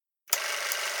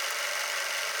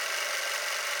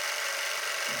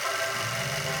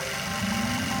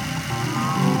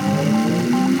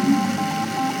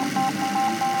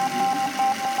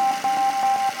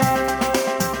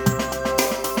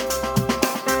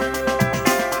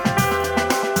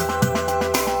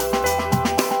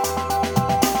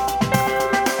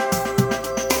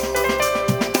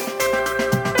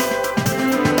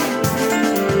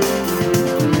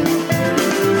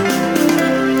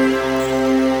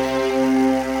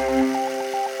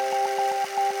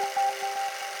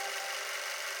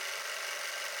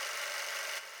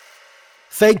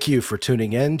Thank you for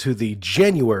tuning in to the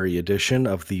January edition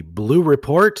of the Blue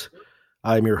Report.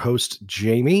 I'm your host,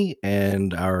 Jamie,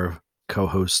 and our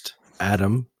co-host,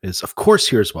 Adam, is, of course,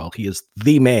 here as well. He is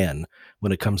the man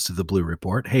when it comes to the Blue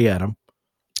Report. Hey, Adam.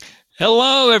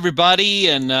 Hello, everybody,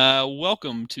 and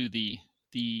welcome to the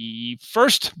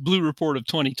first Blue Report of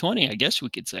 2020, I guess we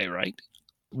could say, right?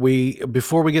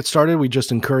 Before we get started, we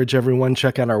just encourage everyone,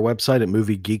 check out our website at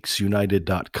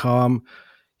moviegeeksunited.com.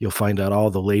 You'll find out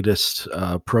all the latest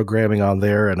programming on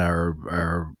there and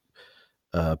our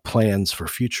plans for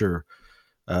future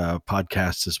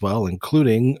podcasts as well,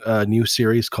 including a new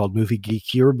series called Movie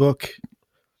Geek Yearbook.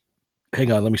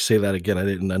 Hang on, let me say that again. I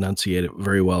didn't enunciate it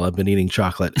very well. I've been eating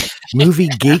chocolate. Movie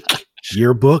Geek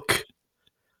Yearbook.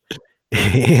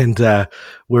 And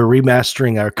we're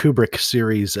remastering our Kubrick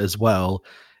series as well.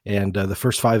 And the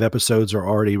first 5 episodes are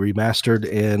already remastered,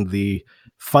 and the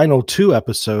final 2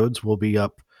 episodes will be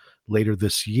up later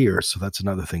this year. So that's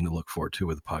another thing to look forward to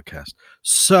with the podcast.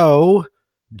 So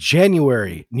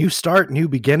January, new start, new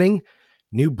beginning,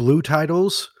 new Blue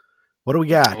titles. What do we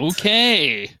got?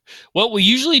 Okay. Well, we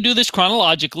usually do this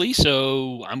chronologically,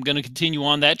 so I'm going to continue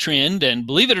on that trend. And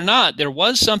believe it or not, there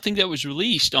was something that was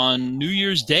released on New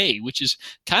Year's Day, which is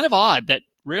kind of odd. That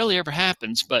rarely ever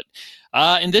happens, but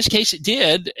in this case it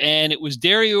did, and it was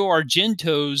Dario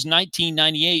Argento's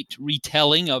 1998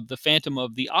 retelling of The Phantom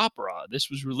of the Opera. This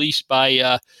was released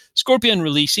by Scorpion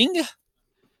Releasing.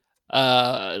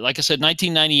 Like I said,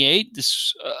 1998.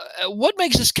 This what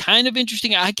makes this kind of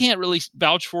interesting, I can't really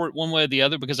vouch for it one way or the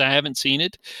other because I haven't seen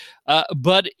it,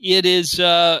 but it is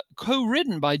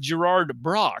co-written by Gerard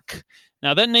Brock.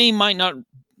 Now, that name might not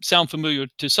sound familiar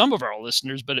to some of our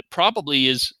listeners, but it probably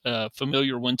is a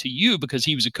familiar one to you because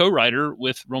he was a co-writer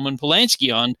with Roman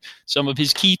Polanski on some of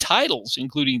his key titles,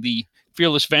 including The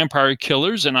Fearless Vampire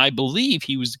Killers, and I believe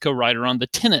he was the co-writer on The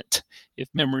Tenant, if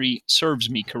memory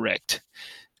serves me correct.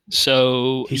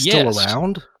 So he's still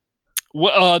around?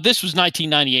 Well, this was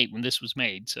 1998 when this was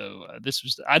made. So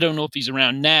I don't know if he's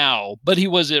around now, but he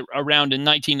was around in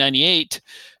 1998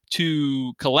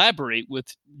 to collaborate with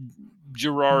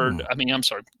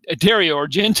Dario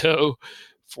Argento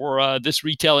for this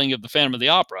retelling of The Phantom of the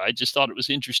Opera. I just thought it was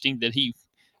interesting that he,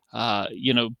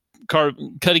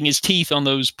 cutting his teeth on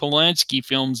those Polanski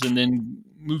films and then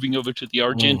moving over to the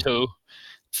Argento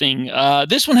thing.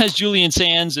 This one has Julian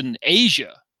Sands and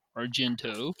Asia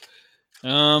Argento.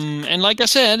 And like I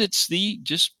said, it's the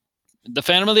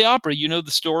Phantom of the Opera. You know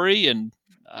the story, and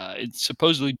it's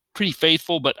supposedly pretty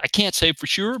faithful, but I can't say for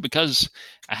sure because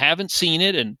I haven't seen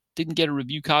it and didn't get a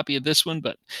review copy of this one.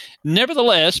 But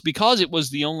nevertheless, because it was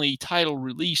the only title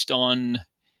released on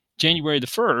January the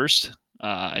 1st,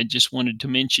 I just wanted to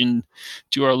mention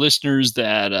to our listeners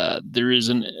that there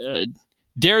is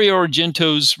Dario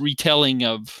Argento's retelling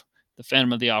of The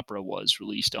Phantom of the Opera was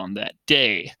released on that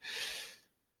day.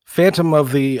 Phantom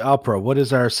of the Opera. What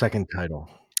is our second title?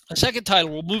 The second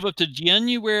title will move up to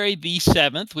January the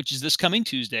 7th, which is this coming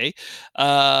Tuesday,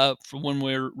 from when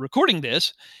we're recording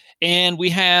this. And we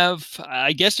have,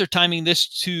 I guess they're timing this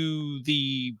to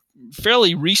the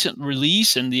fairly recent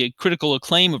release and the critical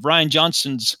acclaim of Rian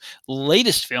Johnson's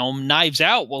latest film, Knives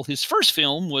Out. Well, his first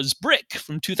film was Brick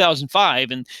from 2005,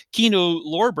 and Kino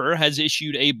Lorber has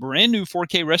issued a brand new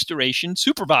 4K restoration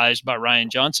supervised by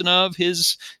Rian Johnson of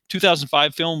his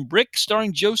 2005 film Brick,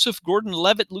 starring Joseph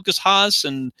Gordon-Levitt, Lucas Haas,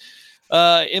 and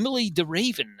Emily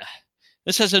DeRaven.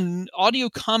 This has an audio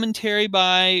commentary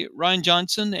by Rian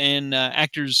Johnson and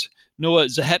actors Noah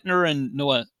Zehetner and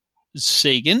Noah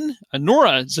Zagan.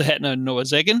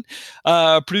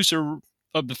 Producer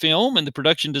of the film and the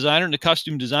production designer and the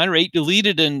costume designer. 8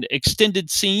 deleted and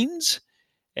extended scenes.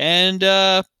 And,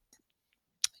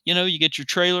 you get your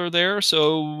trailer there.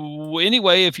 So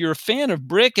anyway, if you're a fan of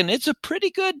Brick, and it's a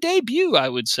pretty good debut, I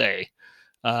would say,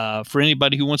 for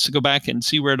anybody who wants to go back and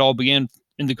see where it all began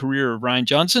in the career of Rian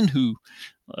Johnson, who,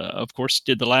 of course,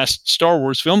 did the last Star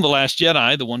Wars film, The Last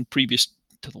Jedi, the one previous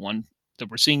to the one that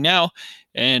we're seeing now.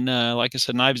 And like I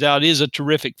said, Knives Out is a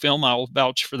terrific film. I'll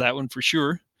vouch for that one for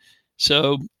sure.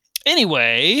 So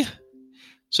anyway,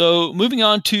 moving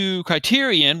on to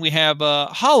Criterion, we have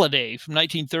Holiday from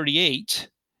 1938.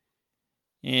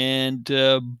 And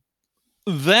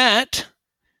that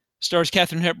stars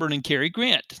Katharine Hepburn and Cary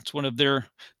Grant. It's one of their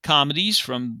comedies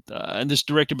and this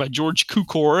directed by George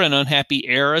Cukor. An unhappy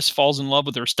heiress falls in love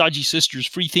with her stodgy sister's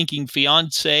free-thinking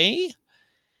fiancé.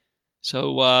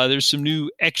 So there's some new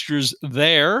extras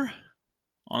there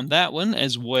on that one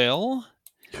as well.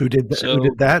 Who did that? Who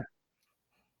did that?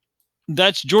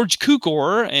 That's George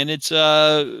Cukor, and it's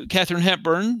Katharine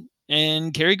Hepburn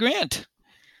and Cary Grant.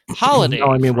 Holiday. No,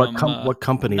 I mean, what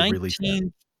company released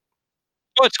that?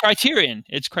 Oh, it's Criterion.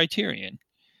 It's Criterion.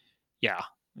 Yeah,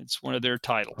 it's one of their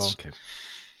titles. Okay.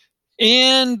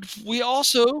 And we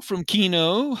also, from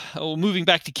Kino, moving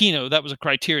back to Kino, that was a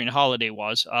Criterion, Holiday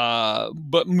was.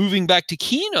 But moving back to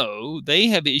Kino, they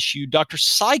have issued Dr.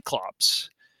 Cyclops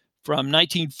from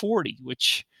 1940,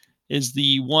 which is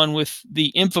the one with the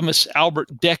infamous Albert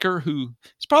Decker, who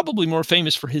is probably more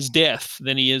famous for his death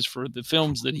than he is for the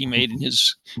films that he made in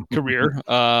his career.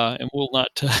 And we'll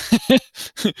not,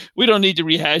 we don't need to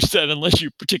rehash that unless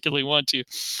you particularly want to.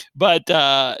 But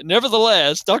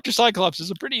nevertheless, Dr. Cyclops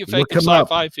is a pretty effective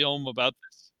sci-fi film about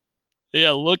this.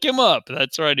 Yeah, look him up.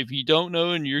 That's right. If you don't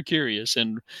know and you're curious,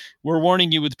 and we're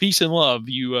warning you with peace and love,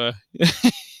 you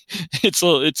it's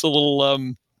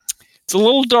a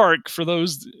little dark for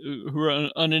those who are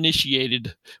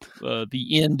uninitiated, the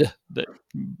end that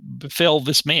befell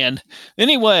this man.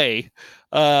 Anyway,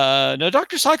 now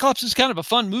Dr. Cyclops is kind of a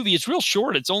fun movie. It's real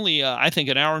short. It's only, I think,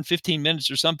 an hour and 15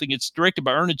 minutes or something. It's directed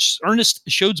by Ernest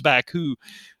Schoedsack, who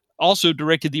also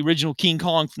directed the original King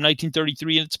Kong from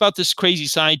 1933. And it's about this crazy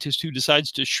scientist who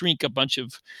decides to shrink a bunch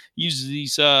of, uses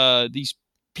these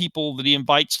people that he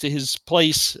invites to his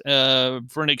place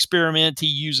for an experiment. He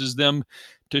uses them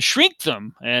to shrink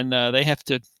them, and they have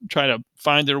to try to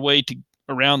find their way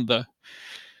around the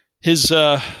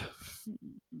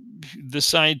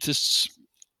scientist's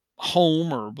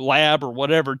home or lab or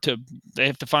whatever. They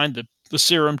have to find the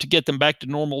serum to get them back to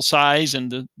normal size,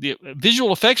 and the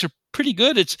visual effects are pretty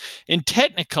good. It's in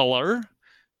Technicolor,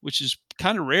 which is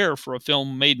kind of rare for a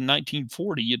film made in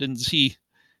 1940. You didn't see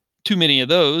too many of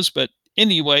those, but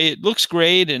anyway, it looks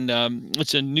great, and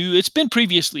it's been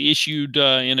previously issued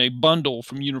in a bundle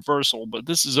from Universal, but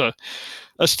this is a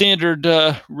standard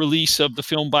release of the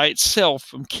film by itself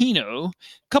from Kino. A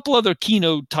couple other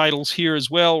Kino titles here as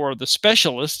well are The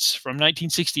Specialists from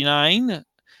 1969,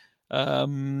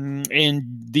 and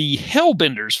The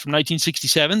Hellbenders from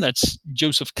 1967. That's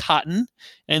Joseph Cotten,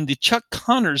 and the Chuck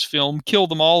Connors film Kill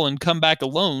Them All and Come Back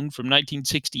Alone from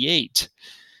 1968.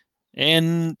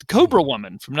 And Cobra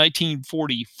Woman from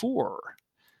 1944.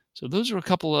 So those are a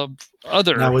couple of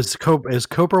other. Now, is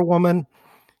Cobra Woman,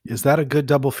 is that a good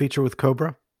double feature with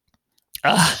Cobra?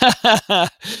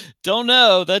 Don't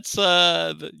know. That's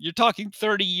you're talking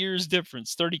 30 years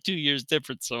difference, 32 years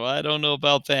difference. So I don't know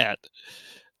about that.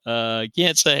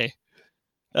 Can't say.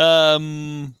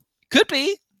 Could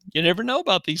be. You never know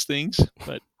about these things.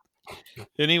 But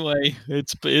anyway,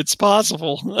 it's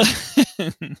possible.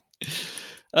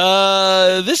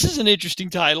 This is an interesting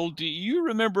title. Do you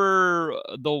remember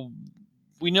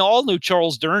we all know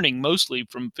Charles Durning mostly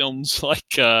from films like,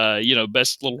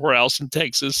 Best Little Whorehouse in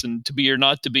Texas and To Be or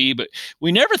Not to Be, but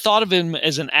we never thought of him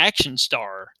as an action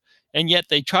star. And yet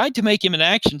they tried to make him an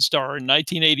action star in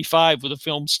 1985 with the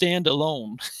film Stand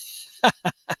Alone.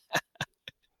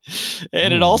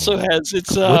 And it also has,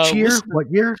 which year? What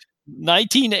year?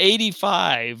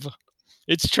 1985.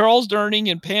 It's Charles Durning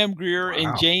and Pam Grier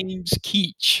and James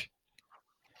Keach.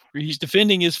 He's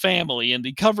defending his family, and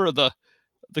the cover of the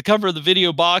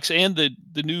video box and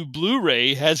the new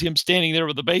Blu-ray has him standing there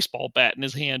with a baseball bat in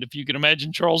his hand. If you can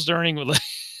imagine Charles Durning with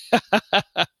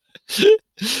a.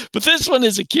 But this one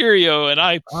is a curio, and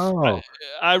I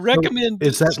recommend. So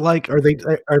is that like, are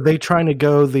they trying to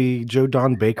go the Joe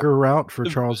Don Baker route for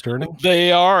Charles Durning?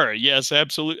 They are, yes,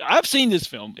 absolutely. I've seen this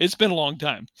film. It's been a long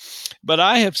time, but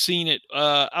I have seen it.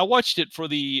 I watched it for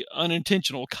the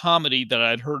unintentional comedy that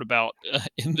I'd heard about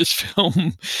in this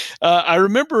film. I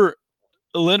remember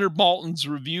Leonard Maltin's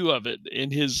review of it in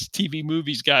his TV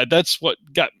movies guide. That's what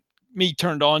got me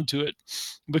turned on to it,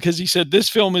 because he said this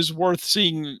film is worth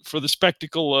seeing for the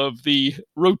spectacle of the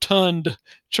rotund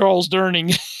Charles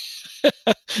Durning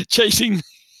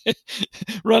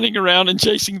running around and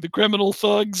chasing the criminal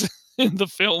thugs in the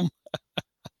film.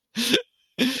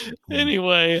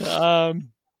 Anyway,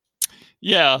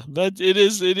 it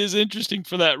is interesting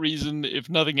for that reason, if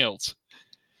nothing else.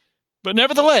 But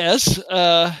nevertheless,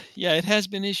 it has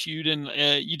been issued, and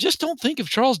you just don't think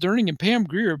of Charles Durning and Pam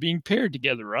Grier being paired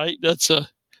together, right? That's an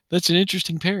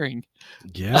interesting pairing.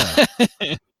 Yeah.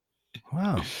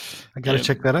 Wow. I got to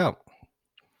check that out.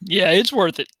 Yeah, it's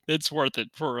worth it. It's worth it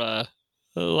for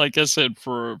like I said,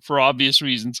 for obvious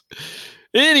reasons.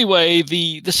 Anyway,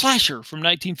 the Slasher from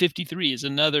 1953 is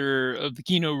another of the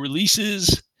Kino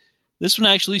releases. This one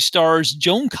actually stars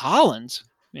Joan Collins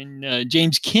and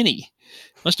James Kinney.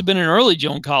 Must have been an early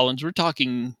Joan Collins. We're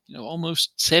talking,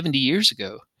 almost 70 years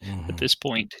ago at this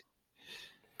point.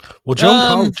 Well,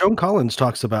 Joan Collins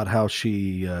talks about how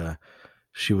she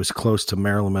was close to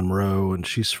Marilyn Monroe, and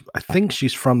I think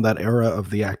she's from that era of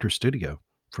the Actors Studio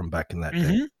from back in that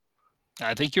day.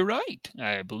 I think you're right.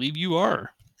 I believe you are.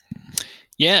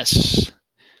 Yes.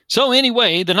 So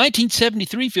anyway, the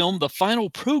 1973 film, The Final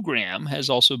Program, has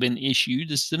also been issued.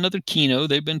 This is another Kino.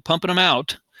 They've been pumping them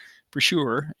out for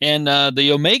sure. And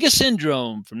The Omega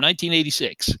Syndrome from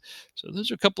 1986. So those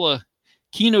are a couple of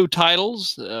Kino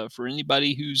titles for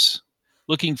anybody who's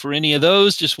looking for any of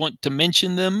those. Just want to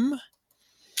mention them.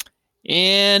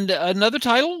 And another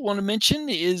title I want to mention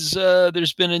is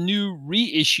there's been a new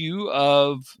reissue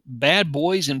of Bad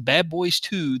Boys and Bad Boys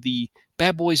 2, the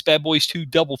Bad Boys 2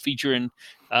 double feature. And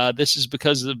this is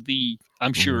because of the,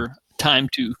 I'm sure, time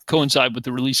to coincide with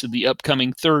the release of the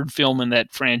upcoming third film in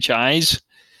that franchise.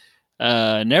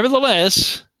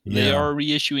 Nevertheless, they are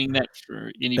reissuing that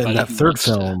for anybody. And that third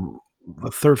film,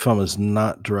 the third film is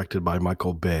not directed by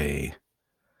Michael Bay.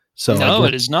 So no,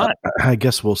 it is not. I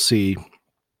guess we'll see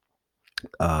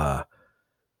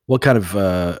what kind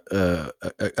of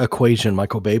equation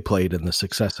Michael Bay played in the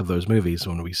success of those movies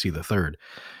when we see the third.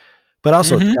 But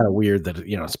also it's kind of weird that,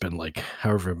 it's been like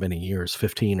however many years,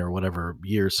 15 or whatever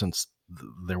years since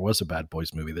there was a Bad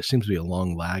Boys movie. There seems to be a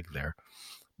long lag there.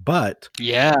 But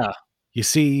yeah, you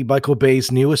see Michael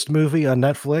Bay's newest movie on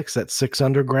Netflix, that Six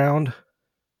Underground?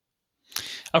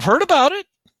 I've heard about it.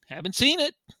 Haven't seen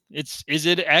it. Is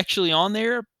it actually on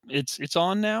there? It's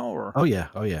on now, or? Oh yeah.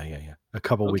 A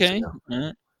couple weeks ago.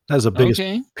 That was the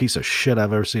biggest piece of shit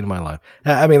I've ever seen in my life.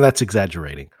 I mean, that's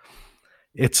exaggerating.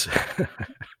 It's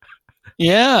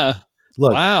yeah.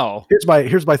 Look, wow.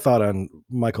 Here's my thought on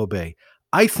Michael Bay.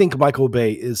 I think Michael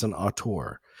Bay is an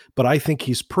auteur, but I think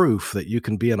he's proof that you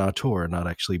can be an auteur and not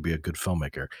actually be a good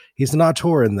filmmaker. He's an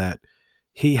auteur in that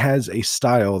he has a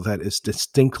style that is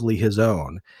distinctly his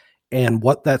own, and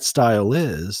what that style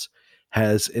is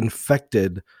has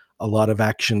infected a lot of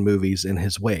action movies in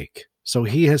his wake. So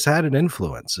he has had an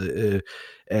influence.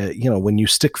 When you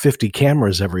stick 50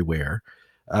 cameras everywhere,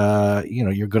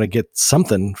 you're going to get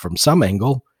something from some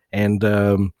angle.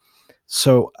 And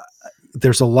so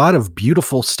there's a lot of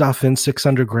beautiful stuff in Six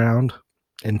Underground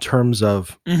in terms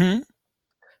of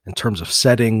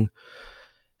setting,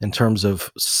 in terms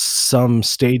of some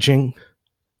staging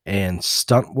and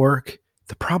stunt work.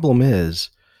 The problem is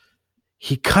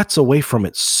he cuts away from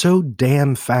it so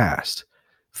damn fast.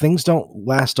 Things don't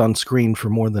last on screen for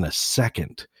more than a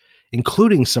second,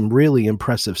 including some really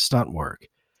impressive stunt work,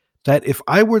 that if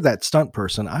I were that stunt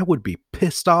person, I would be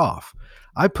pissed off.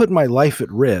 I put my life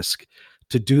at risk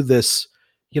to do this,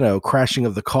 crashing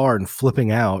of the car and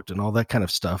flipping out and all that kind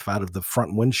of stuff out of the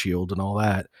front windshield and all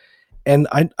that. And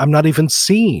I'm not even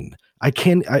seen.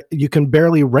 You can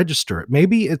barely register it.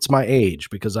 Maybe it's my age,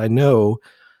 because I know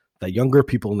that younger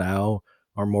people now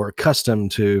are more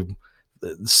accustomed to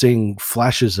seeing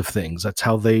flashes of things. That's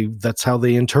how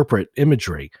they interpret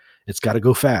imagery. It's got to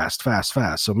go fast.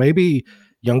 So maybe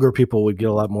younger people would get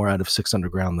a lot more out of Six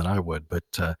Underground than I would, but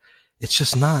it's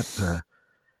just not.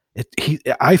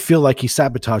 I feel like he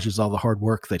sabotages all the hard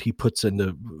work that he puts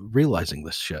into realizing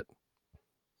this shit.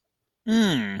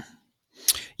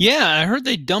 Yeah, I heard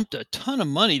they dumped a ton of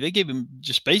money. They gave him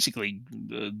just basically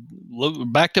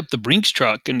backed up the Brinks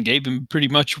truck and gave him pretty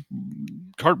much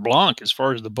carte blanche as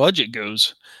far as the budget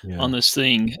goes on this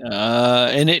thing.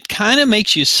 And it kind of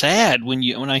makes you sad when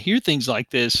I hear things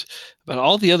like this about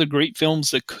all the other great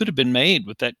films that could have been made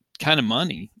with that kind of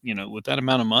money, with that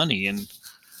amount of money. And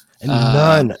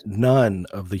none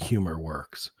of the humor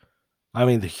works. I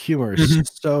mean, the humor is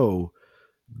so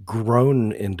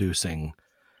groan-inducing.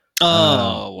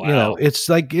 Oh, wow. It's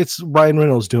like it's Ryan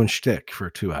Reynolds doing shtick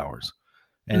for 2 hours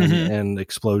and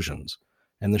explosions,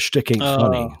 and the shtick ain't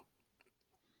funny.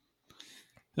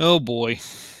 Oh boy.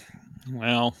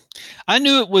 Well, I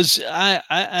knew it was,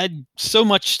 I so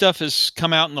much stuff has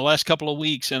come out in the last couple of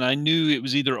weeks, and I knew it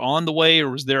was either on the way or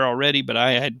was there already, but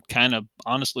I had kind of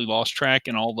honestly lost track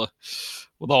in all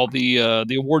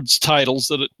the awards titles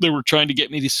that they were trying to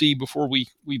get me to see before we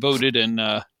voted. And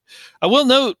I will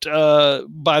note,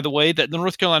 by the way, that the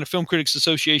North Carolina Film Critics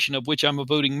Association, of which I'm a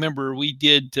voting member, we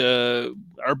did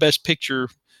our best picture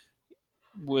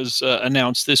was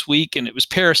announced this week, and it was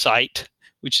Parasite,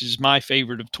 which is my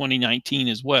favorite of 2019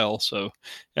 as well. So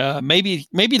maybe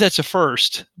that's a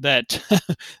first that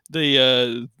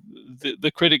the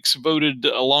the critics voted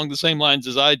along the same lines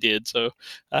as I did. So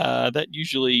that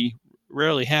usually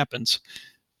rarely happens.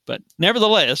 But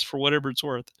nevertheless, for whatever it's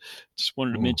worth, just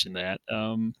wanted to mention that.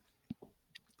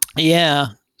 Yeah.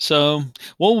 So,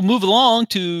 we'll move along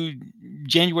to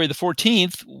January the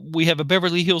 14th. We have a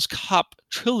Beverly Hills Cop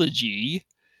trilogy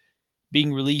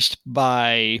being released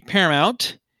by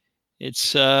Paramount.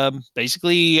 It's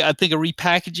basically, I think, a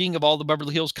repackaging of all the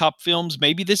Beverly Hills Cop films.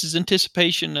 Maybe this is in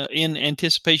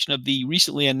anticipation of the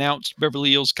recently announced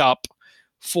Beverly Hills Cop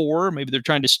 4. Maybe they're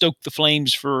trying to stoke the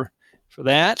flames for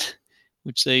that,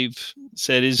 which they've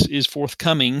said is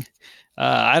forthcoming.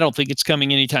 I don't think it's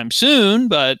coming anytime soon,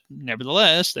 but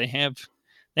nevertheless, they have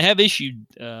issued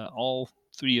all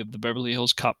 3 of the Beverly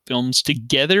Hills Cop films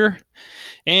together.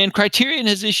 And Criterion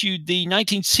has issued the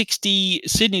 1960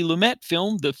 Sidney Lumet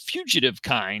film, The Fugitive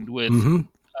Kind, with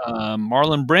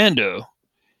Marlon Brando.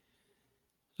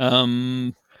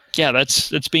 Yeah,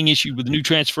 that's being issued with a new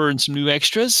transfer and some new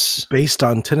extras. Based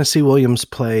on Tennessee Williams'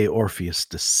 play Orpheus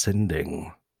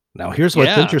Descending. Now, here's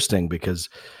what's interesting, because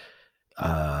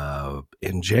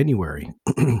in January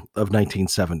of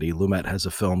 1970, Lumet has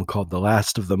a film called The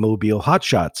Last of the Mobile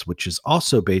Hotshots, which is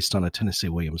also based on a Tennessee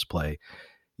Williams play,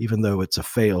 even though it's a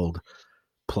failed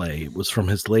play. It was from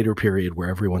his later period where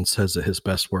everyone says that his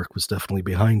best work was definitely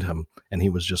behind him, and he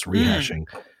was just rehashing.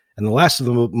 And The Last of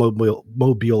the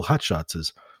Mobile Hotshots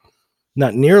is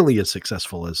not nearly as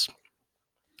successful as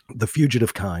The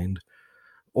Fugitive Kind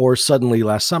or Suddenly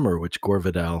Last Summer, which Gore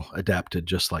Vidal adapted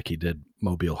just like he did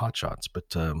Mobile Hotshots.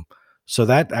 But so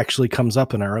that actually comes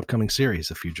up in our upcoming series,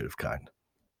 The Fugitive Kind.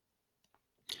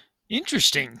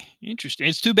 Interesting.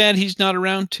 It's too bad he's not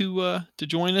around to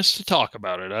join us to talk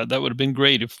about it. That would have been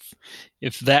great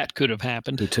if that could have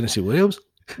happened. To Tennessee Williams?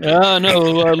 No,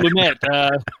 Lumet.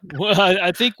 Well,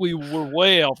 I think we were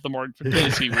way off the mark for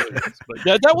Tennessee Williams, but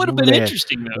that would have been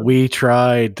interesting, though. We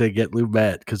tried to get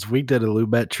Lumet because we did a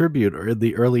Lumet tribute in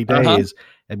the early days,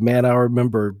 and man, I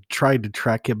remember trying to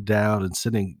track him down and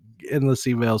sending endless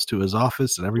emails to his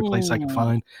office and every place I could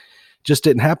find. Just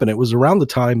didn't happen. It was around the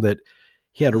time that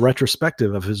he had a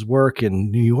retrospective of his work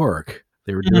in New York.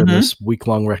 They were doing this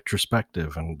week-long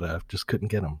retrospective, and just couldn't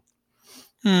get him.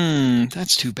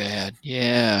 That's too bad.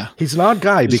 Yeah. He's an odd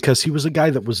guy because he was a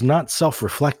guy that was not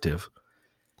self-reflective,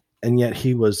 and yet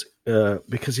he was,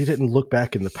 because he didn't look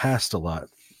back in the past a lot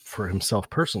for himself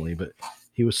personally, but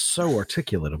he was so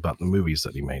articulate about the movies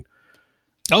that he made.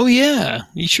 Oh yeah,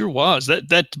 he sure was.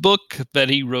 That book that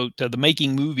he wrote, The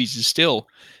Making Movies, is still,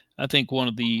 I think, one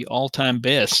of the all-time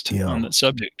best on that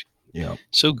subject. Yeah.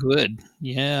 So good.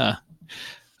 Yeah.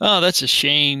 Oh, that's a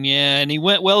shame. Yeah. And he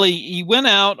went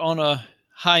out on a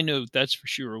high note, that's for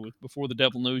sure, with Before the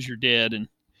Devil Knows You're Dead. And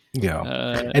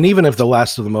and even if The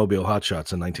Last of the Mobile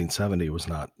Hotshots in 1970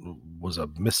 was a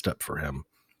misstep for him,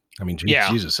 I mean,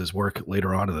 Jesus, his work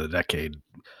later on in the decade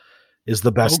is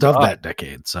the best of that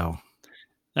decade. So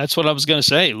that's what I was going to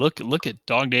say. Look at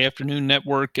Dog Day Afternoon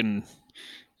Network and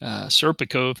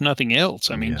Serpico, if nothing else.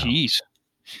 I mean, geez.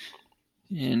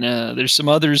 And there's some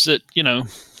others that,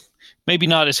 maybe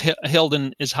not as held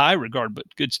in as high regard, but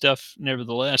good stuff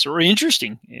nevertheless, or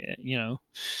interesting,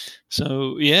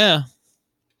 So yeah,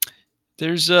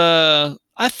 there's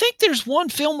I think there's one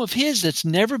film of his that's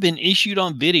never been issued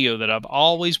on video that I've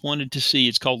always wanted to see.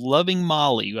 It's called Loving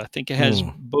Molly. I think it has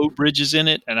Beau Bridges in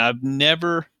it, and I've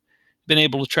never been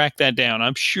able to track that down.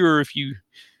 I'm sure if you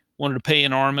wanted to pay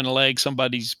an arm and a leg,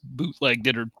 somebody's bootlegged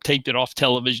it or taped it off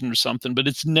television or something, but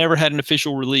it's never had an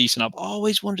official release, and I've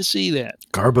always wanted to see that.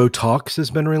 Garbo Talks has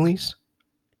been released?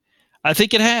 I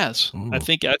think it has. I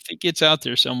think it's out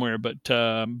there somewhere, but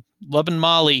Lovin'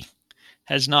 Molly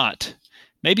has not.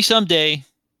 Maybe someday.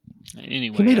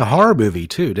 Anyway, he made a horror movie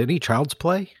too, didn't he? Child's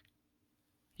Play?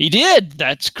 He did.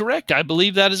 That's correct. I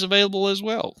believe that is available as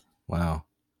well. Wow.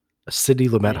 A Sidney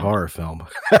Lumet horror film.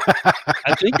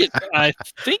 I think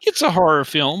it's a horror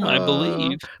film, I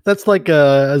believe. That's like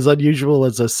as unusual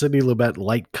as a Sidney Lumet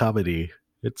light comedy.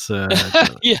 It's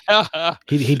yeah.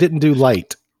 He didn't do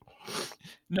light.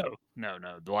 No.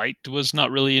 The light was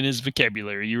not really in his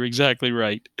vocabulary. You're exactly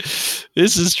right.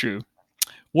 This is true.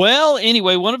 Well,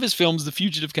 anyway, one of his films, The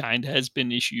Fugitive Kind, has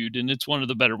been issued, and it's one of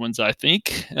the better ones, I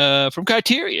think, from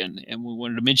Criterion. And we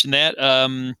wanted to mention that.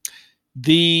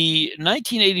 The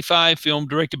 1985 film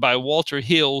directed by Walter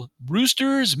Hill,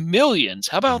 Brewster's Millions.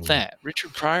 How about that?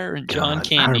 Richard Pryor and John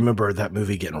Candy. I remember that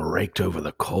movie getting raked over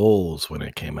the coals when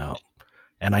it came out.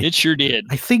 And it sure did.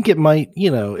 I think it might,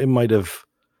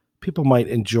 people might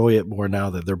enjoy it more now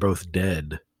that they're both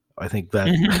dead. I think that,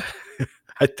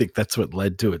 I think that's what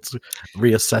led to its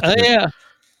reassessment. Yeah.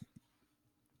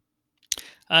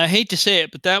 I hate to say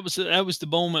it, but that was the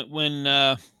moment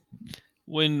when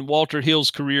when Walter Hill's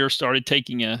career started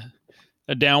taking a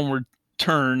downward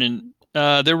turn, and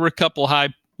there were a couple high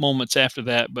moments after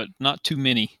that, but not too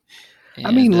many. And,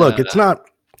 I mean, look, it's not.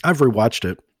 I've rewatched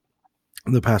it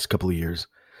in the past couple of years.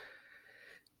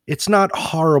 It's not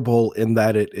horrible in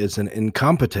that it is an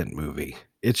incompetent movie.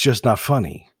 It's just not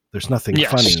funny. There's nothing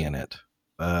funny in it,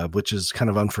 which is kind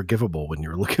of unforgivable when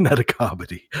you're looking at a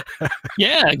comedy.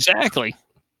 Yeah, exactly.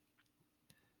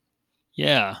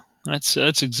 Yeah, that's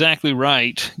exactly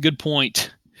right. Good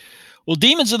point. Well,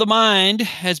 Demons of the Mind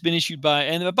has been issued by,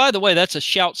 and by the way, that's a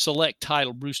Shout Select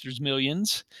title, Brewster's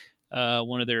Millions.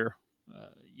 One of their,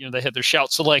 they have their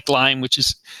Shout Select line, which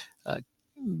is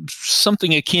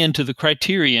something akin to the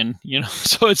Criterion,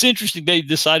 So it's interesting they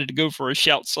decided to go for a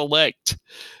Shout Select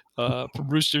for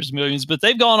Brewster's Millions, but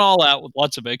they've gone all out with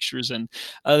lots of extras. And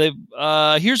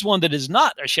here's one that is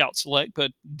not a Shout Select, but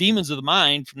Demons of the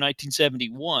Mind from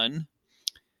 1971,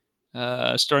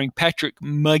 starring Patrick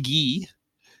Magee,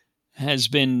 has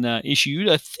been issued.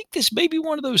 I think this may be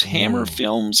one of those Hammer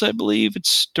films, I believe.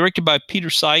 It's directed by Peter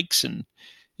Sykes, and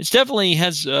it definitely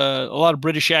has a lot of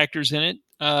British actors in it.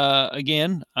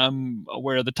 Again, I'm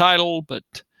aware of the title, but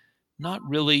not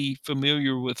really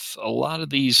familiar with a lot of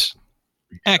these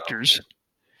actors.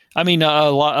 I mean,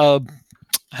 I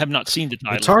have not seen the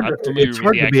title. It's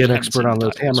hard to be an expert on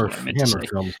those Hammer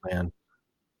films, man.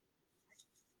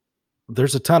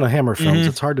 There's a ton of Hammer films.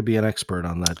 It's hard to be an expert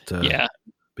on that.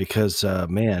 Because,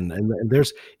 man, and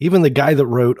there's even the guy that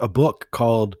wrote a book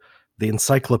called The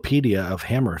Encyclopedia of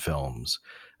Hammer Films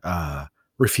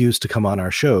refused to come on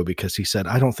our show because he said,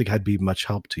 I don't think I'd be much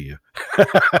help to you.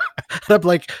 I'm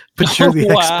like, but you're the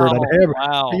expert on Hammer.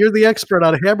 Wow. You're the expert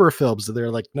on Hammer films. And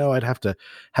they're like, no, I'd have to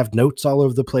have notes all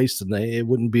over the place and it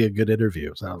wouldn't be a good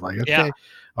interview. So I was like, okay,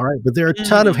 all right. But there are a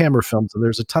ton of Hammer films and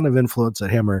there's a ton of influence that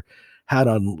Hammer had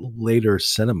on later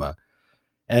cinema.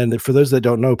 And for those that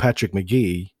don't know, Patrick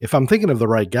Magee, if I'm thinking of the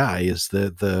right guy, is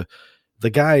the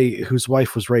guy whose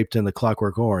wife was raped in The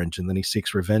Clockwork Orange, and then he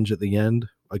seeks revenge at the end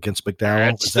against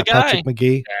McDowell. Is that Patrick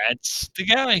Magee? That's the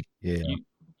guy. Yeah,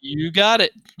 you got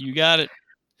it. You got it.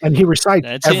 And he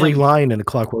recites every line in A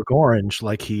Clockwork Orange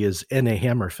like he is in a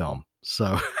Hammer film.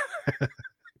 So,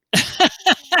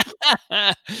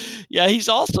 yeah, he's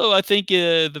also, I think,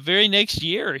 the very next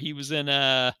year he was in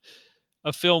a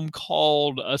film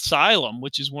called Asylum,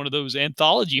 which is one of those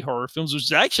anthology horror films, which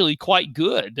is actually quite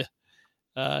good.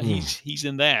 He's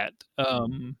in that.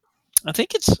 I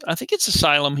think it's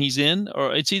Asylum he's in,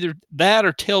 or it's either that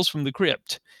or Tales from the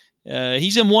Crypt.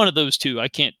 He's in one of those two. I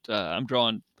can't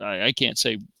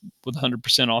say with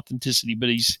 100% authenticity, but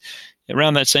he's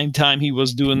around that same time he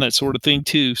was doing that sort of thing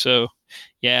too. So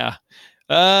yeah.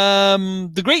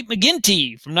 The Great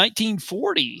McGinty from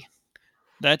 1940.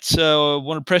 That's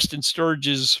one of Preston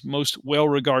Sturges' most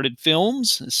well-regarded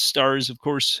films. It stars, of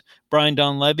course, Brian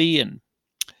Donlevy, and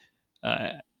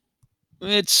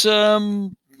it's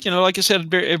like I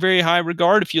said, a very high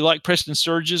regard. If you like Preston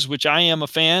Sturges, which I am a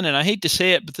fan, and I hate to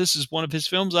say it, but this is one of his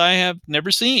films I have never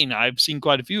seen. I've seen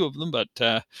quite a few of them, but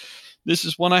this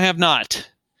is one I have not.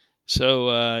 So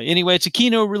anyway, it's a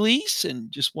Kino release,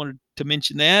 and just wanted to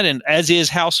mention that. And as is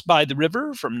House by the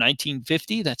River from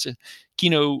 1950. That's a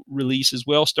Kino release as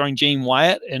well, starring Jane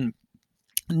Wyatt. And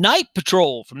Night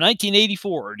Patrol from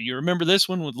 1984. Do you remember this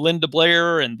one with Linda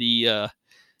Blair? And the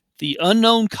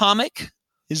Unknown Comic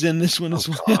is in this one as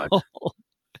well.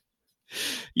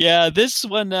 Yeah, this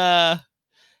one, I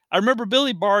remember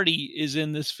Billy Barty is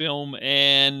in this film,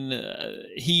 and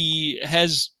he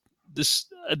has this,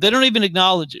 they don't even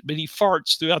acknowledge it, but he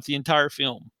farts throughout the entire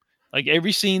film. Like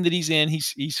every scene that he's in,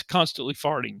 he's constantly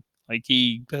farting. Like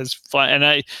he has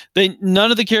and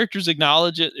none of the characters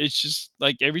acknowledge it. It's just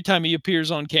like every time he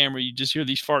appears on camera, you just hear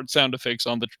these fart sound effects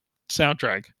on the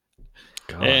soundtrack.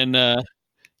 God. And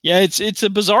it's a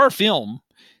bizarre film.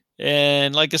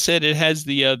 And like I said, it has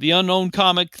the Unknown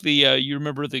Comic. You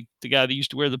remember the guy that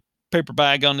used to wear the paper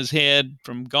bag on his head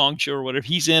from Gong Show or whatever.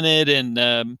 He's in it.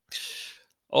 And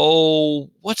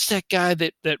what's that guy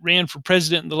that ran for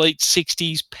president in the late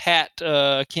 60s? Pat,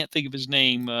 I can't think of his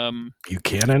name.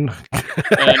 Buchanan? Not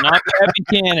Pat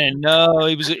Buchanan. No,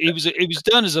 it was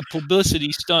done as a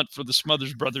publicity stunt for the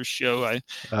Smothers Brothers show.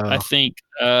 I think.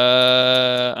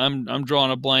 I'm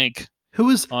drawing a blank. Who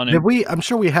is on it? I'm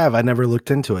sure we have. I never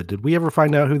looked into it. Did we ever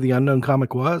find out who the Unknown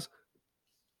Comic was?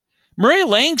 Murray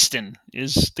Langston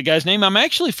is the guy's name. I'm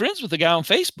actually friends with the guy on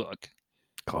Facebook.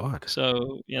 God.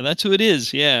 So yeah, that's who it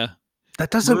is. Yeah.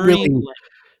 That doesn't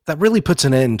that really puts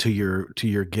an end to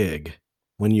your gig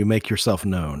when you make yourself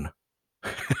known.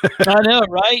 I know,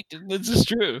 right? This is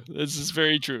true. This is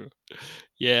very true.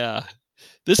 Yeah.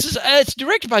 This is it's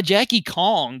directed by Jackie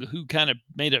Kong, who kind of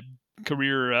made a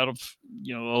career out of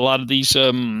a lot of these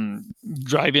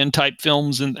drive-in type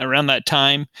films and around that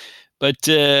time. But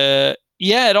it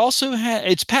also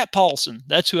it's Pat Paulson.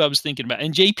 That's who I was thinking about,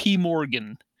 and J.P.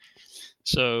 Morgan.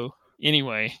 So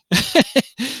anyway,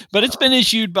 but it's been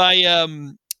issued by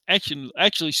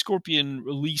actually Scorpion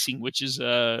Releasing, which is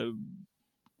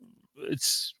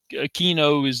it's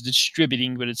Kino is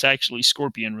distributing, but it's actually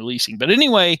Scorpion Releasing. But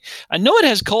anyway, I know it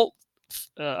has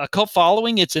a cult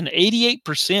following. It's an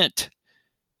 88%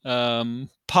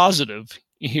 positive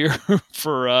here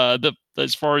for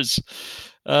as far as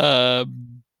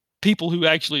people who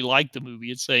actually like the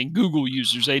movie. It's saying Google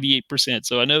users 88%.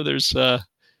 So I know there's a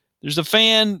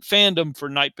fandom for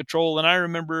Night Patrol, and I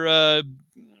remember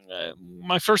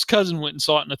my first cousin went and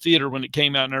saw it in a theater when it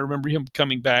came out, and I remember him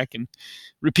coming back and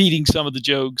repeating some of the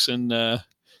jokes, and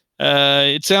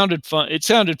it sounded fun. It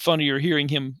sounded funnier hearing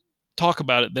him talk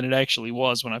about it than it actually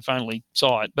was when I finally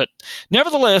saw it. But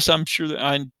nevertheless, I'm sure that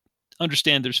I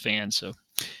understand there's fans. So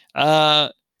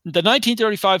the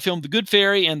 1935 film The Good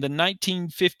Fairy and the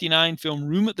 1959 film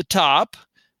Room at the Top,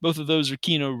 both of those are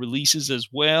Kino releases as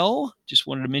well. Just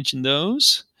wanted to mention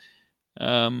those.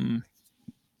 Room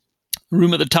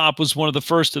at the Top was one of the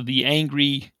first of the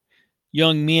angry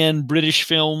young men British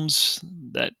films.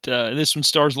 That this one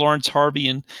stars Lawrence Harvey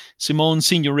and Simone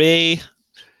Signoret.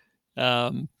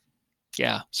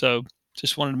 So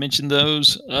just wanted to mention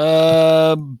those.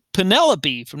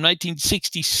 Penelope from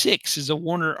 1966 is a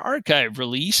Warner Archive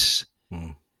release,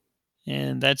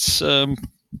 and that's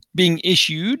being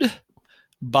issued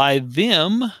by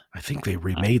them. I think they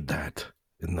remade that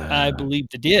I believe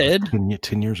they did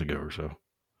 10 years ago or so.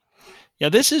 Yeah,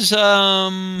 this is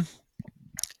I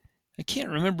can't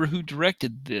remember who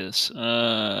directed this.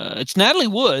 It's Natalie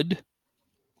Wood,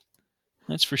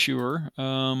 that's for sure.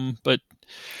 But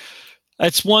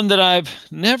that's one that I've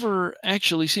never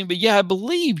actually seen. But yeah, I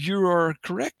believe you are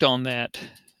correct on that.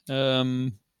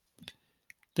 That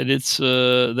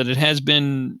it has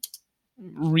been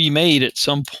remade at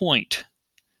some point.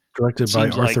 Directed by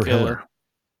Arthur Hiller.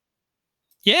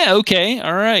 Yeah. Okay.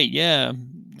 All right. Yeah,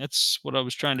 that's what I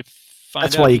was trying to find.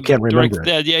 That's why you can't remember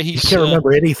it. Yeah, you can't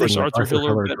remember anything that Arthur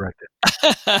Hiller directed.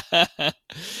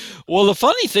 Well, the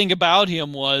funny thing about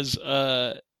him was,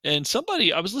 and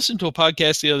I was listening to a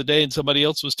podcast the other day, and somebody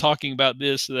else was talking about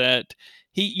this, that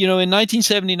he, in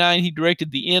 1979, he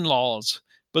directed The In-Laws,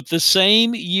 but the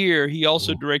same year he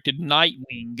also directed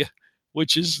Nightwing,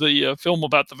 which is the film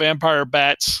about the vampire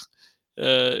bats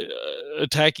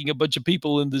attacking a bunch of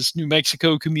people in this New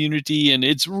Mexico community, and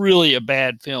it's really a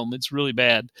bad film. It's really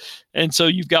bad. And so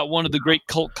you've got one of the great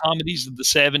cult comedies of the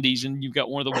 70s, and you've got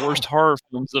one of the worst horror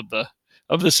films of the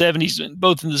 70s,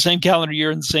 both in the same calendar year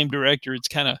and the same director. It's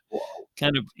kind of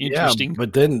interesting. Yeah,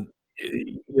 but then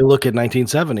you look at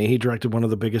 1970, he directed one of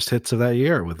the biggest hits of that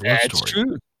year with Love Story. That's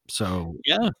true. So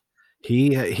yeah,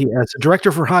 he as a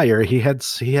director for hire, he had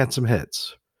some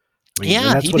hits.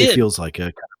 That's what he feels like,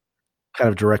 a kind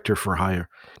of director for hire.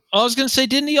 I was going to say,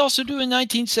 didn't he also do in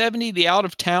 1970 The Out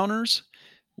of Towners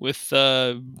with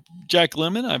Jack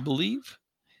Lemmon, I believe?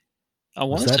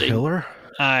 Was that Hiller?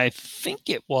 I think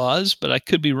it was, but I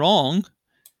could be wrong.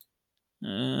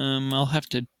 I'll have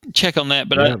to check on that.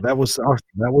 But that was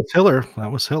Hiller.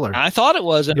 That was Hiller. I thought it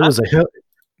was. It was a Hiller.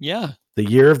 Yeah. The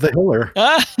year of the Hiller.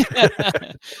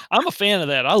 I'm a fan of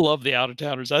that. I love The Out of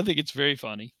Towners. I think it's very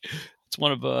funny. It's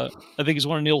one of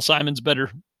Neil Simon's better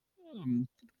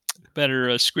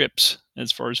scripts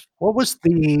as far as. What was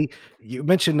you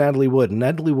mentioned Natalie Wood.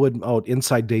 Natalie Wood,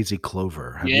 Inside Daisy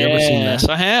Clover. Have you ever seen that? Yes,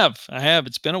 I have.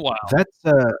 It's been a while.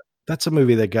 That's a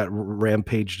movie that got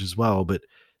rampaged as well. But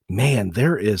man,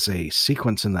 there is a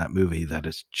sequence in that movie that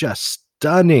is just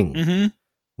stunning. Mm-hmm.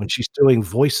 When she's doing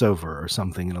voiceover or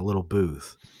something in a little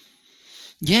booth.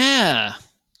 Yeah.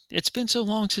 It's been so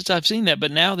long since I've seen that,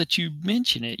 but now that you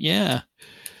mention it, yeah.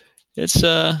 It's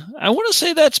I want to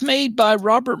say that's made by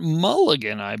Robert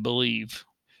Mulligan, I believe.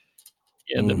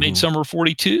 Yeah, that made Summer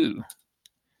 42.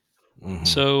 Mm-hmm.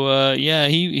 So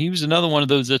he was another one of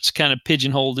those that's kind of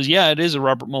pigeonholed as, it is a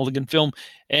Robert Mulligan film,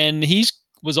 and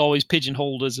was always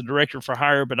pigeonholed as a director for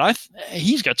hire, but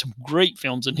he's got some great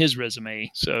films in his resume.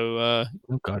 So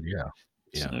oh God, yeah.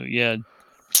 So, yeah,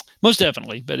 most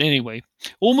definitely. But anyway,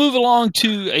 we'll move along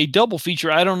to a double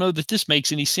feature. I don't know that this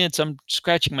makes any sense. I'm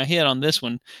scratching my head on this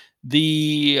one.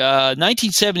 The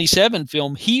 1977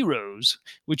 film Heroes,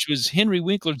 which was Henry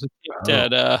Winkler's attempt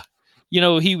at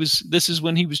this is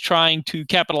when he was trying to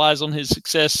capitalize on his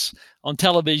success on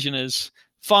television as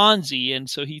Fonzie, and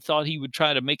so he thought he would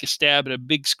try to make a stab at a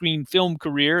big screen film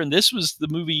career. And this was the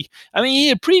movie. I mean, he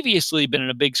had previously been in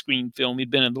a big screen film.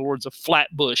 He'd been in The Lords of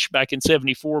Flatbush back in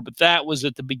 '74, but that was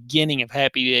at the beginning of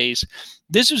Happy Days.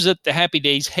 This was at the Happy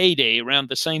Days heyday, around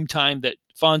the same time that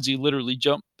Fonzie literally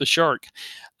jumped the shark.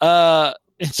 And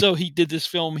so he did this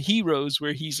film Heroes,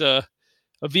 where he's a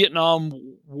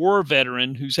Vietnam War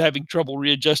veteran who's having trouble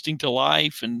readjusting to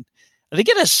life, and I think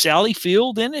it has Sally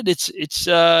Field in it.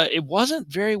 It wasn't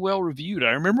very well reviewed.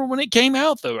 I remember when it came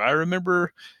out, though. I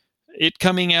remember it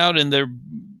coming out and their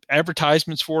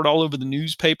advertisements for it all over the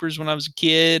newspapers when I was a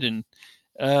kid. And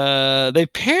they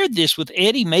paired this with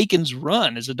Eddie Macon's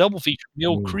Run as a double feature,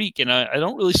 Mill Creek, and I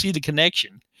don't really see the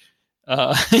connection.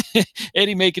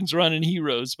 Eddie Macon's Run and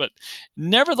Heroes, but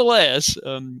nevertheless,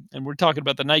 and we're talking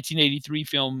about the 1983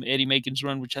 film Eddie Macon's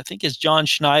Run, which I think is John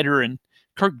Schneider and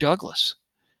Kirk Douglas.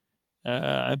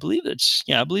 I believe that's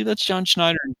John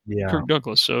Schneider and Kirk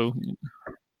Douglas. So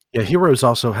yeah, Heroes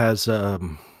also has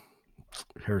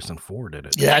Harrison Ford in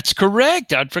it. That's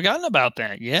correct. I'd forgotten about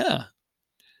that. Yeah,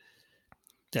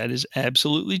 that is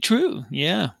absolutely true.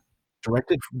 Yeah.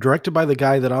 Directed by the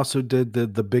guy that also did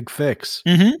the Big Fix,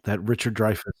 that Richard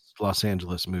Dreyfuss Los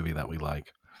Angeles movie that we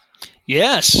like.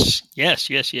 Yes.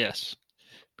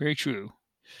 Very true.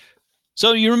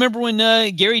 So you remember when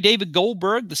Gary David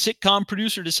Goldberg, the sitcom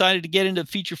producer, decided to get into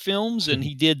feature films, and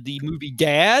he did the movie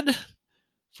Dad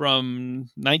from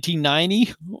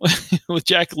 1990 with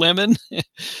Jack Lemmon,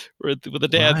 with a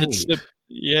dad that slipped.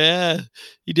 Yeah,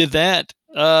 he did that,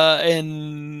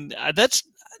 and that's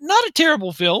not a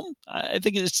terrible film. I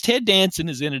think it's Ted Danson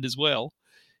is in it as well.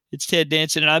 It's Ted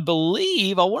Danson, and I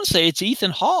want to say it's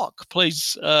Ethan Hawke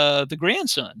plays the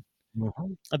grandson.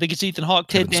 I think it's Ethan Hawke,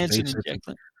 Ted Danson, and Jack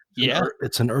Lemmon. Yeah,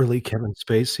 it's an early Kevin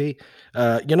Spacey.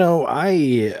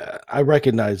 I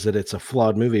recognize that it's a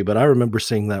flawed movie, but I remember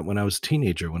seeing that when I was a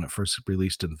teenager when it first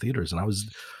released in theaters, and I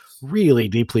was really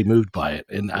deeply moved by it.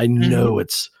 And I know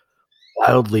it's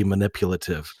wildly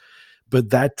manipulative, but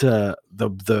that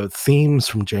the themes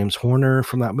from James Horner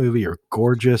from that movie are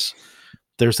gorgeous.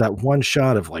 There's that one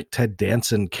shot of like Ted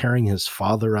Danson carrying his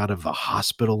father out of the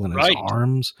hospital in his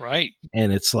arms. Right.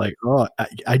 And it's like, oh,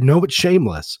 I know it's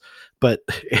shameless, but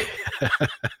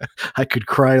I could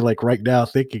cry like right now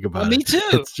thinking about it. Me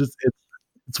too.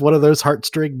 It's one of those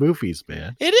heartstring movies,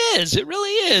 man. It is. It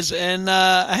really is. And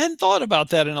I hadn't thought about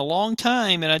that in a long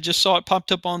time. And I just saw it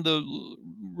popped up on the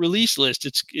release list.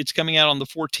 It's coming out on the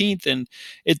 14th. And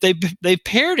they've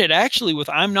paired it actually with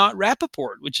I'm Not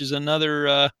Rappaport, which is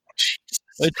another...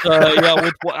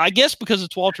 I guess because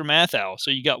it's Walter Matthau. So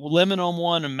you got Lemmon on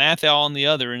one and Matthau on the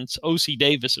other, and it's O.C.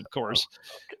 Davis, of course.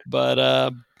 But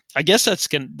I guess that's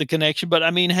the connection. But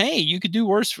I mean, hey, you could do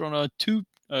worse from a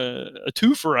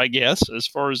twofer, I guess, as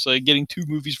far as getting two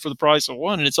movies for the price of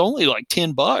one, and it's only like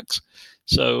 $10.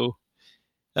 So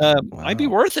might be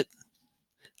worth it.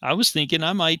 I was thinking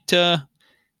I might dip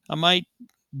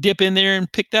in there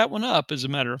and pick that one up. As a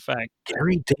matter of fact,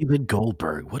 Gary David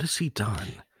Goldberg, what has he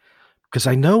done? Because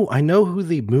I know who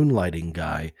the Moonlighting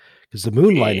guy, because the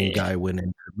Moonlighting guy went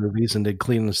into movies and did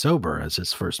Clean and Sober as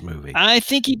his first movie. I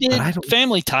think he did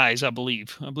Family Ties, I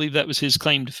believe. I believe that was his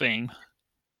claim to fame.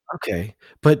 Okay.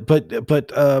 But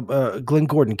Glenn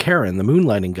Gordon Caron, the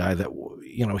Moonlighting guy, that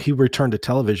he returned to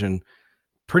television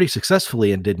pretty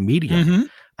successfully and did Medium.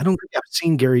 I don't think I've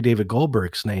seen Gary David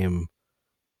Goldberg's name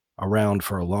around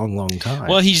for a long, long time.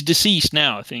 Well, he's deceased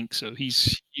now, I think. So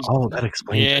he's that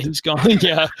explains it. He's gone.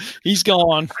 Yeah, he's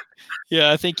gone.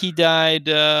 Yeah, I think he died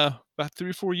about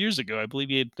 3 or 4 years ago. I believe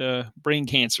he had brain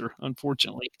cancer,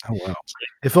 unfortunately. Oh, wow.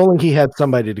 If only he had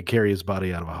somebody to carry his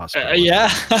body out of a hospital.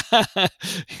 Yeah,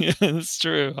 that's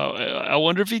true. I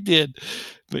wonder if he did.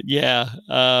 But yeah,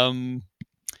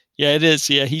 it is.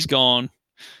 Yeah, he's gone,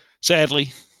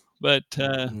 sadly. But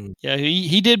yeah,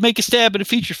 he did make a stab at a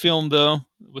feature film though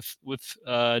with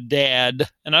Dad,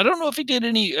 and I don't know if he did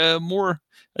any more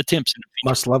attempts.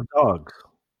 Must Love Dogs.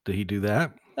 Did he do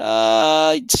that?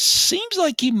 It seems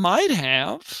like he might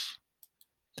have.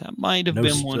 That might have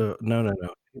been one. No.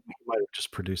 He might have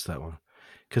just produced that one.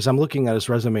 Because I'm looking at his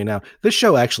resume now. This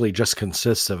show actually just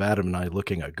consists of Adam and I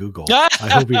looking at Google. I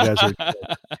hope you guys are.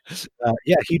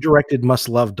 Yeah, he directed Must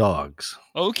Love Dogs.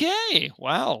 Okay.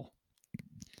 Wow.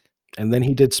 And then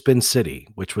he did Spin City,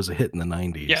 which was a hit in the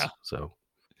 90s. Yeah. So,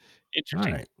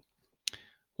 interesting. All right.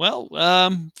 Well,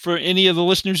 for any of the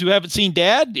listeners who haven't seen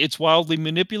Dad, it's wildly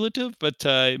manipulative, but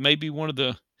it may be one of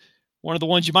the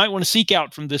ones you might want to seek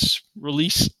out from this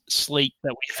release slate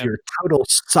that we have. If you're a total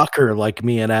sucker like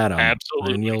me and Adam,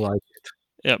 absolutely, then you'll like it.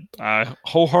 Yep, I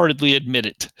wholeheartedly admit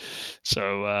it.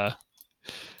 So,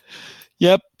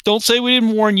 yep, don't say we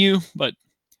didn't warn you, but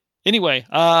Anyway,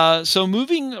 so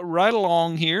moving right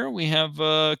along here, we have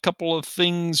a couple of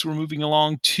things. We're moving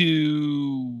along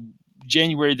to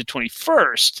January the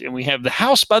 21st, and we have The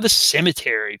House by the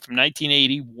Cemetery from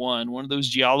 1981, one of those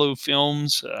Giallo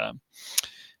films.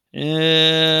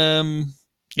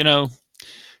 You know,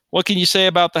 what can you say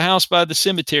about The House by the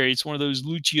Cemetery? It's one of those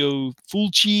Lucio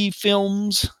Fulci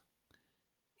films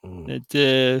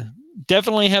that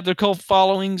definitely have their cult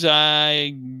followings.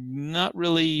 I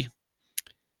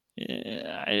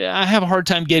have a hard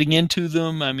time getting into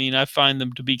them. I mean, I find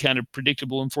them to be kind of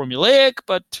predictable and formulaic,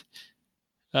 but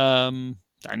I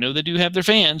know they do have their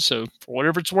fans. So for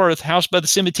whatever it's worth, House by the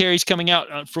Cemetery is coming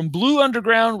out from Blue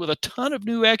Underground with a ton of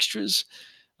new extras.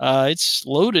 It's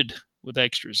loaded with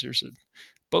extras. There's a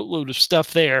boatload of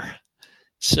stuff there.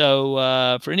 So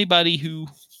for anybody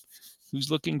who's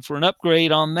looking for an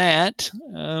upgrade on that,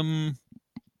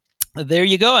 there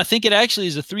you go. I think it actually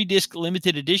is a 3-disc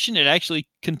limited edition. It actually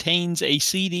contains a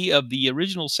CD of the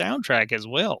original soundtrack as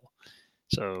well.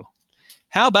 So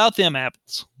how about them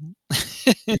apples?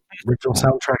 Original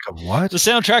soundtrack of what? The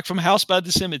soundtrack from House by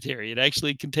the Cemetery. It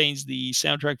actually contains the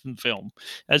soundtrack from the film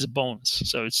as a bonus.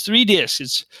 So it's 3 discs.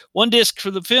 It's 1 disc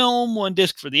for the film, 1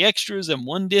 disc for the extras, and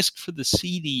 1 disc for the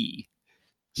CD.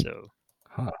 So,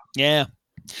 yeah.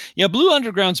 Yeah, Blue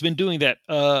Underground's been doing that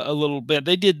a little bit.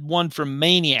 They did one for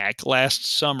Maniac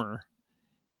last summer.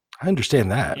 I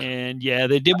understand that. And yeah,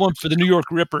 they did one for the New York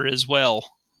Ripper as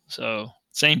well. So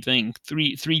same thing,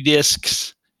 three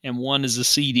discs, and 1 is a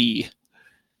CD.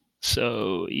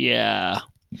 So yeah.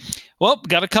 Well,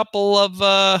 got a couple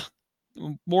of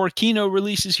more Kino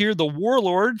releases here. The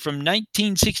Warlord from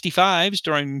 1965,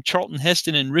 starring Charlton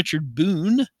Heston and Richard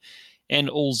Boone, and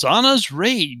Olzana's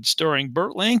Raid, starring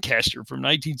Burt Lancaster from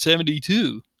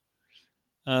 1972.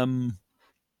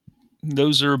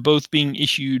 Those are both being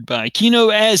issued by Kino,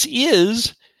 as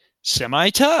is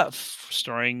Semi-Tough,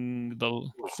 starring the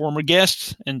former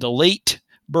guest and the late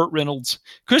Burt Reynolds,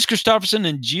 Chris Christopherson,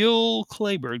 and Jill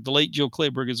Clayburgh, the late Jill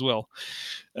Clayburgh as well.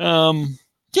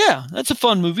 Yeah, that's a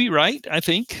fun movie, right? I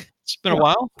think it's been a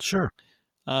while. Sure.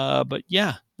 But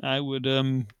yeah, I would...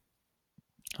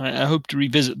 I hope to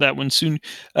revisit that one soon.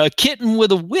 Kitten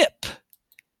with a Whip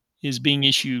is being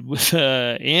issued with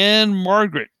Anne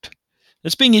Margaret.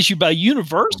 That's being issued by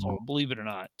Universal, believe it or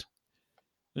not.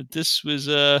 But this was,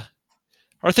 I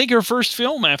think, her first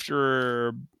film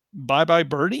after Bye Bye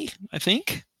Birdie, I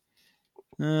think.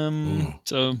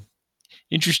 So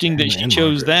interesting that she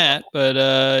chose that. But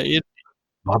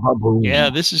yeah,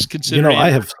 this is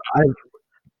considered.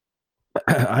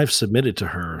 I've submitted to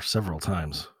her several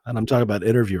times, and I'm talking about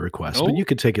interview requests, but you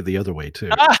could take it the other way too.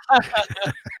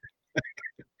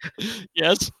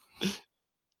 Yes.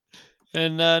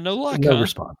 And no luck. No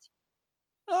response.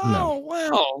 Oh, no.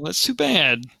 Wow, that's too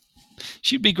bad.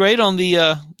 She'd be great on the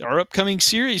our upcoming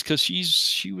series, because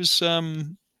she was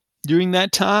during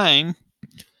that time.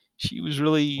 She was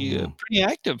really pretty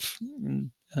active in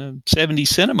 70s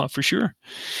cinema for sure.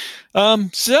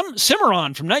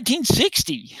 Cimarron from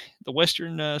 1960, the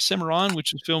Western Cimarron,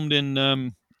 which was filmed in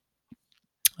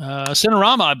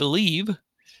Cinerama, I believe.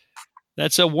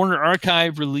 That's a Warner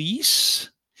Archive release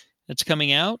that's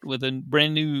coming out with a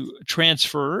brand new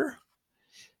transfer.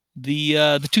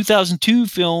 The 2002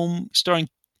 film starring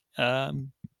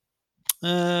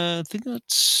I think I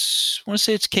want to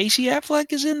say it's Casey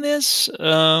Affleck is in this.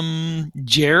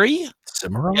 Jerry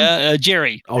Cimarron? Yeah,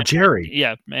 Jerry. Oh, Jerry.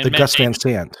 Yeah, the Gus Van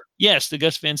Sant. Yes, the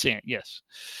Gus Van Sant. Yes,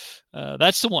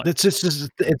 that's the one.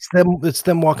 It's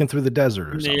them walking through the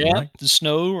desert or something. Right? The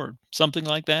snow or something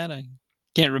like that. I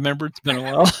can't remember. It's been a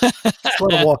while.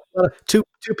 Two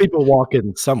people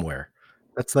walking somewhere.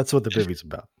 That's what the movie's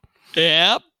about.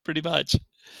 Yeah, pretty much.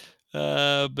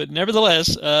 But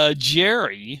nevertheless,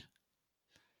 Jerry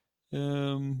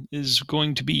is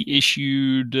going to be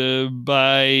issued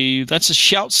by, that's a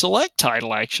Shout Select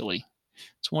title, actually.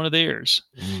 It's one of theirs.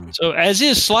 So as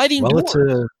is Sliding Doors.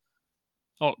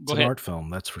 It's an art film,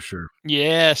 that's for sure.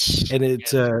 Yes. And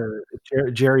it's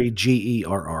Jerry, Gerry.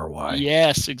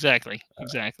 Yes, exactly.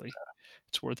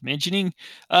 It's worth mentioning.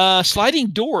 Sliding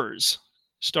Doors,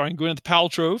 starring Gwyneth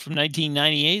Paltrow from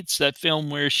 1998. It's that film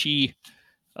where she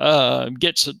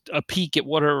gets a peek at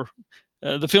what her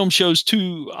the film shows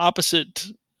two opposite.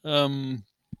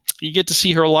 You get to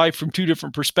see her life from two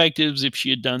different perspectives. If she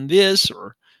had done this,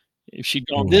 or if she'd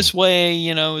gone this way,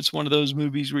 it's one of those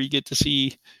movies where you get to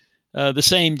see the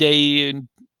same day and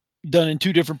done in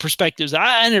two different perspectives.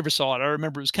 I never saw it. I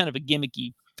remember it was kind of a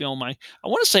gimmicky film. I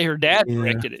want to say her dad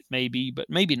directed it, maybe, but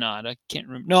maybe not. I can't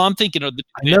remember. No, I'm thinking of the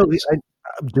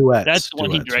Duets. That's the one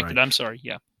he directed. Right. I'm sorry.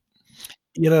 Yeah.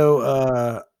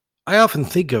 I often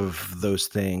think of those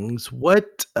things.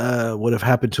 What would have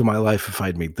happened to my life if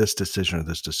I'd made this decision or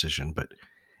this decision? But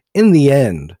in the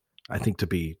end, I think to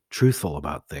be truthful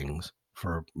about things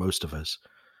for most of us,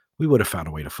 we would have found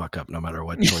a way to fuck up no matter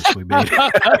what choice we made.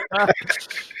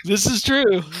 This is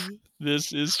true.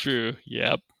 This is true.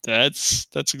 Yep. That's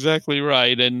exactly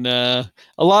right. And a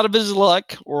lot of it is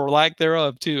luck or lack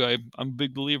thereof too. I'm a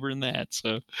big believer in that.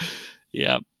 So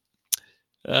yeah.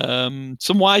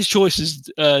 Some wise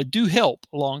choices do help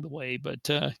along the way, but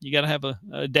you got to have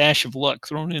a dash of luck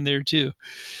thrown in there too.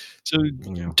 So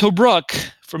Yeah. Tobruk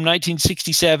from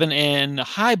 1967 and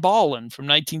Highballin' from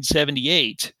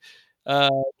 1978.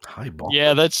 Highball.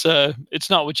 Yeah, that's it's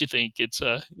not what you think. It's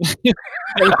we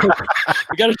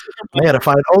got Man,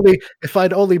 if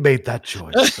I'd only made that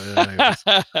choice.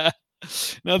 to.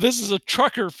 Now this is a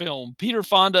trucker film. Peter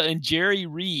Fonda and Jerry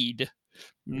Reed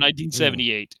from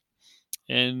 1978,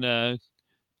 and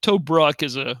Tobruk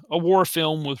is a war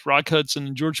film with Rock Hudson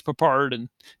and George Papard and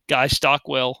Guy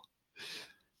Stockwell.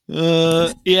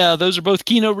 Yeah, those are both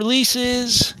keynote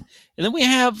releases. And then we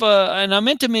have, and I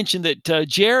meant to mention that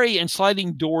Jerry and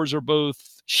Sliding Doors are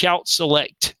both Shout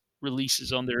Select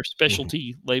releases on their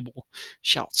specialty label,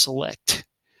 Shout Select.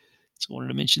 So I wanted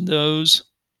to mention those.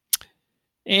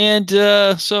 And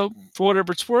so, for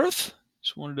whatever it's worth,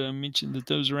 just wanted to mention that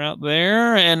those are out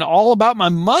there. And All About My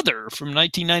Mother from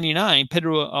 1999,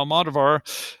 Pedro Almodovar.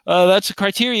 That's a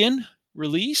Criterion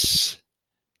release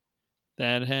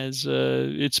that has,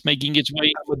 it's making its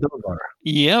way.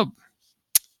 Yep.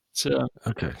 It's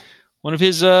Okay. one of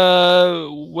his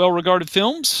well-regarded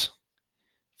films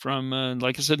from,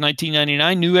 like I said,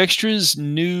 1999. New extras,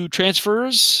 new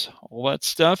transfers, all that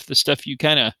stuff. The stuff you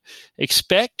kind of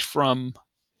expect from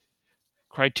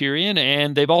Criterion.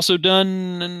 And they've also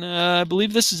done, I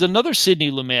believe this is another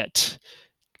Sidney Lumet,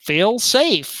 Fail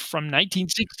Safe from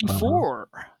 1964,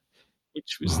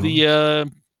 which was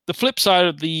the flip side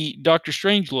of the Dr.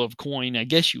 Strangelove coin, I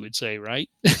guess you would say, right?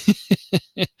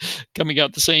 Coming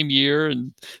out the same year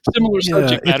and similar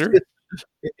subject matter.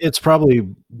 It's probably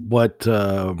what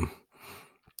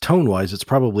tone-wise, it's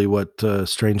probably what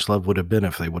Strangelove would have been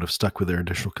if they would have stuck with their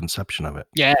initial conception of it.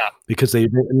 Yeah, because they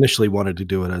initially wanted to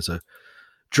do it as a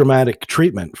dramatic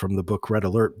treatment from the book Red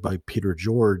Alert by Peter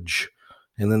George.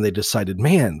 And then they decided,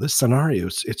 man, this scenario,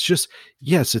 it's just,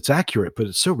 yes, it's accurate, but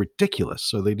it's so ridiculous.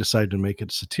 So they decided to make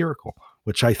it satirical,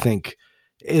 which I think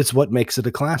is what makes it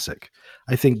a classic.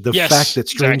 I think the fact that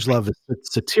Strangelove is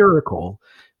satirical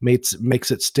makes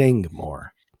it sting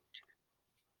more.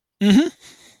 Mm-hmm.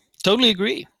 Totally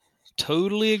agree.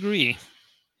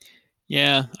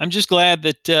 Yeah, I'm just glad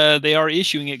that they are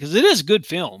issuing it because it is a good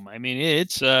film. I mean,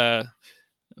 it's for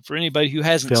anybody who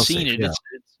hasn't seen it.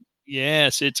 Yeah.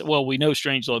 It's well, we know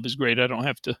Strangelove is great. I don't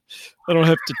have to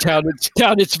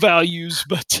tout its values,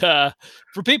 but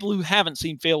for people who haven't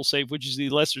seen Failsafe, which is the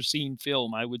lesser seen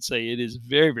film, I would say it is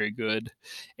very, very good.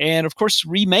 And of course,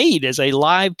 remade as a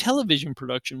live television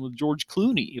production with George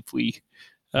Clooney. If we,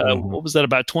 what was that,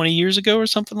 about 20 years ago or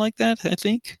something like that? I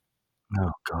think.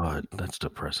 Oh God, that's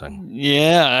depressing.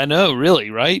 Yeah, I know. Really,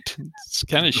 right? It's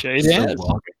kind of shady. So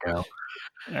long ago.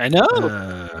 I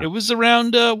know. It was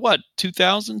around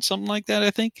 2000, something like that,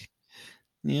 I think.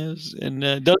 Yes, and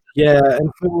and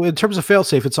in terms of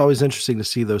Failsafe, it's always interesting to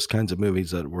see those kinds of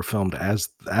movies that were filmed as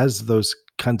those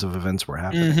kinds of events were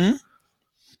happening.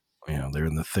 Mm-hmm. You know, they're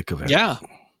in the thick of it. Yeah.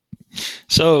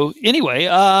 So anyway,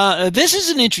 this is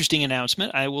an interesting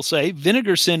announcement, I will say.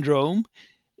 Vinegar Syndrome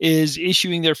is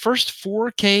issuing their first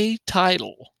 4K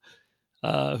title.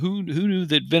 Who knew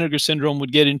that Vinegar Syndrome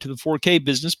would get into the 4K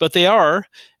business, but they are.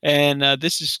 And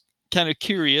this is kind of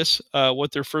curious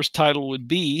what their first title would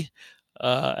be.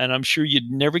 And I'm sure you'd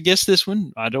never guess this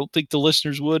one. I don't think the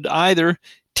listeners would either.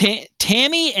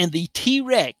 Tammy and the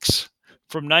T-Rex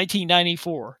from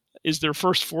 1994 is their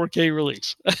first 4K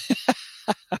release.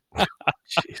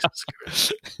 Jesus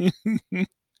Christ.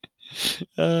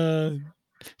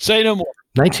 Say no more.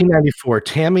 1994,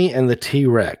 Tammy and the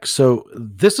T-Rex. So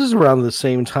this is around the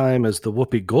same time as the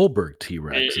Whoopi Goldberg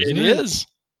T-Rex, isn't it? It is.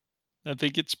 I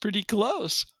think it's pretty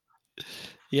close.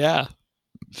 Yeah.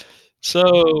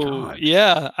 So,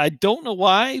 yeah, I don't know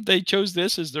why they chose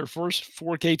this as their first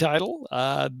 4K title.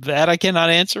 That I cannot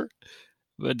answer.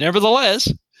 But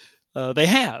nevertheless, they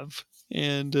have.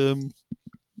 And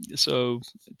so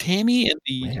Tammy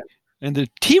and the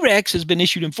T-Rex has been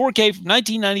issued in 4K from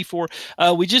 1994.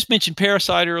 We just mentioned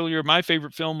Parasite earlier, my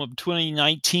favorite film of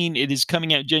 2019. It is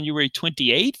coming out January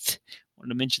 28th. I wanted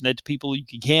to mention that to people. You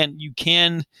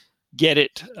can get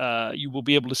it. You will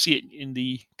be able to see it in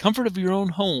the comfort of your own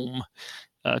home,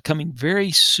 coming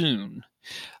very soon.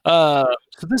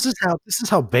 So this is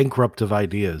how bankrupt of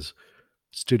ideas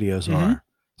studios Mhm. are.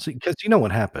 See, because you know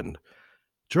what happened?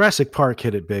 Jurassic Park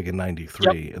hit it big in Yep.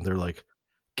 '93, and they're like,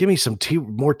 "Give me some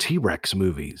more T-Rex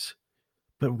movies."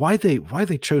 But why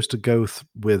they chose to go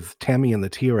with Tammy and the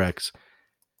T-Rex,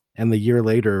 and the year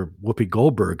later Whoopi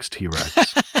Goldberg's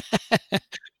T-Rex?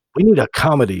 We need a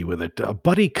comedy with a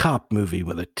buddy cop movie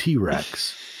with a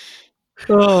T-Rex.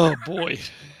 Oh, boy.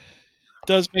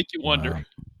 Does make you wonder. Wow.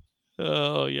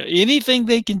 Oh, yeah. Anything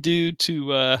they can do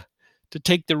to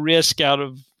take the risk out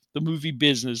of the movie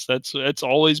business. That's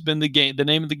always been the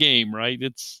name of the game, right?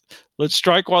 It's let's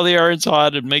strike while the iron's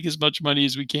hot and make as much money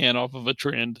as we can off of a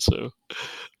trend. So,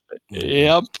 Mhm.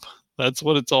 yep, that's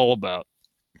what it's all about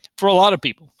for a lot of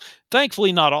people.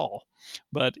 Thankfully, not all.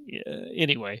 But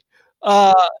anyway,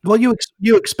 uh, Well, you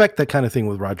expect that kind of thing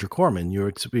with Roger Corman. You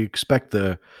expect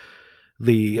the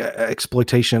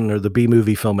exploitation or the B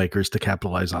movie filmmakers to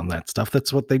capitalize on that stuff.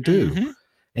 That's what they do, mhm,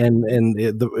 and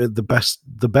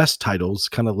the best titles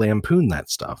kind of lampoon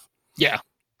that stuff. yeah.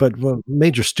 But when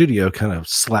major studio kind of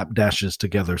slapdashes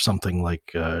together something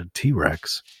like T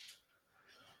Rex,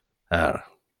 uh,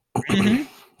 Mhm.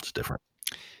 it's different.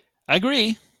 I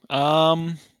agree.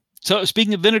 Um, so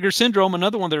speaking of Vinegar Syndrome,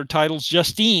 another one of their titles,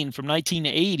 Justine from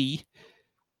 1980,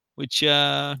 which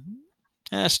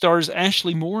stars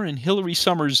Ashley Moore and Hilary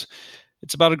Summers.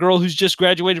 It's about a girl who's just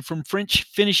graduated from French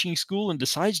finishing school and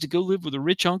decides to go live with a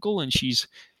rich uncle, and she's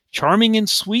charming and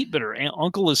sweet, but her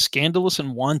uncle is scandalous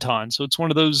and wanton. So it's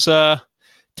one of those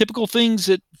typical things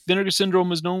that Vinegar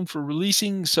Syndrome is known for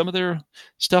releasing. Some of their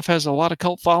stuff has a lot of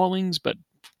cult followings, but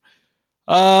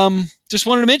just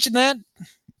wanted to mention that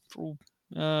for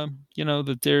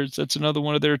that's another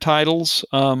one of their titles.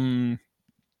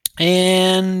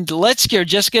 And Let's Scare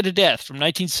Jessica to Death from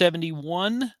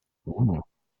 1971. Mm.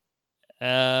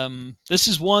 This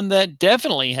is one that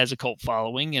definitely has a cult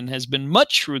following and has been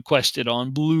much requested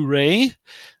on Blu-ray.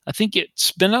 I think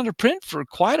it's been out of print for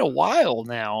quite a while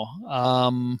now.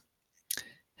 I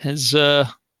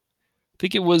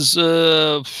think it was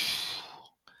I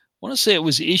want to say it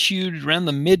was issued around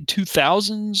the mid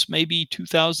 2000s, maybe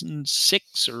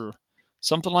 2006 or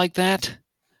something like that.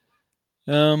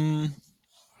 Um,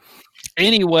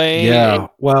 anyway, Yeah,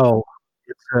 well,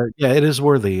 yeah, it is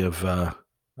worthy of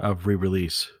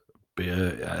re-release.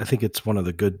 I think it's one of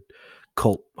the good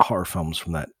cult horror films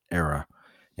from that era,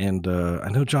 and I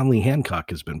know John Lee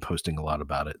Hancock has been posting a lot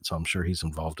about it, so I'm sure he's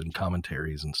involved in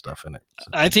commentaries and stuff in it.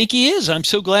 So. I think he is. I'm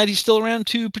so glad he's still around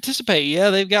to participate. Yeah,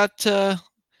 they've got a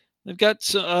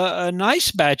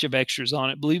nice batch of extras on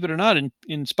it, believe it or not,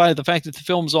 in spite of the fact that the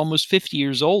film is almost 50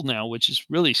 years old now, which is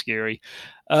really scary.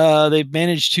 They've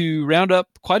managed to round up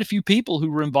quite a few people who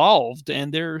were involved,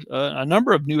 and there are a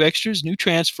number of new extras, new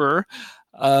transfer.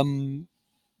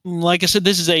 Like I said,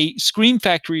 this is a Scream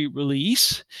Factory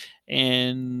release,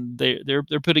 and they're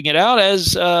putting it out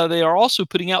as they are also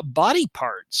putting out Body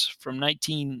Parts from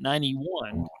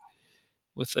 1991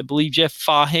 with, I believe, Jeff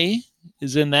Fahey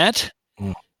is in that.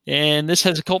 Mm. And this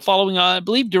has a cult following, I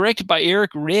believe, directed by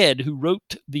Eric Red, who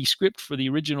wrote the script for the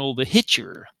original The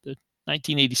Hitcher, the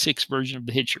 1986 version of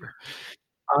The Hitcher.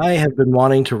 I have been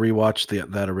wanting to rewatch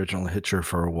that original Hitcher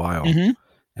for a while, Mm-hmm.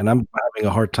 and I'm having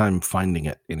a hard time finding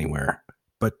it anywhere.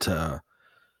 But I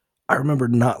remember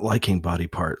not liking Body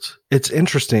Parts. It's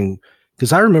interesting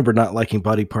because I remember not liking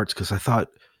Body Parts because I thought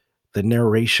the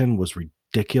narration was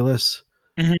ridiculous.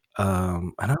 Mm-hmm.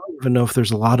 And I don't even know if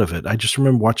there's a lot of it. I just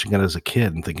remember watching it as a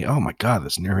kid and thinking, "Oh my god,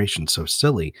 this narration's so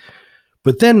silly."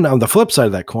 But then on the flip side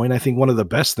of that coin, I think one of the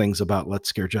best things about Let's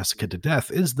Scare Jessica to Death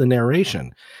is the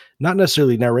narration. Not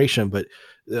necessarily narration, but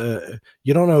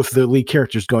you don't know if the lead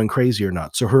character is going crazy or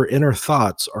not. So her inner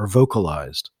thoughts are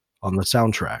vocalized on the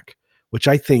soundtrack, which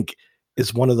I think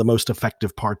is one of the most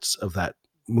effective parts of that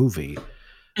movie.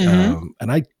 Mm-hmm.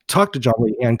 And I talked to John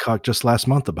Lee Hancock just last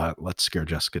month about Let's Scare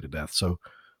Jessica to Death. So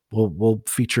we'll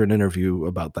feature an interview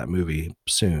about that movie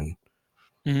soon.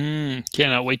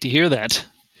 Cannot wait to hear that.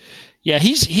 Yeah,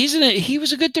 he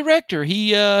was a good director.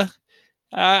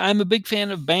 I'm a big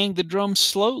fan of Bang the Drum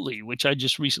Slowly, which I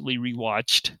just recently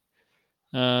rewatched.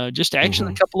 Just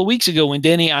actually a couple of weeks ago when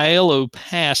Danny Aiello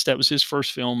passed, that was his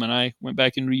first film, and I went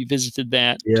back and revisited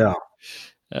that. Yeah.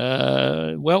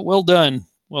 Well done.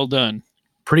 Well done.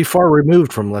 Pretty far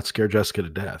removed from Let's Scare Jessica to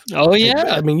Death. Oh, yeah.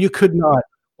 I mean, you could not,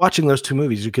 watching those two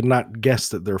movies, you could not guess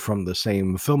that they're from the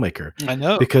same filmmaker. I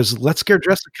know. Because Let's Scare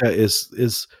Jessica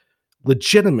is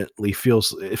legitimately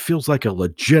feels like a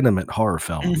legitimate horror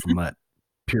film from that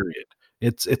period.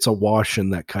 It's a wash in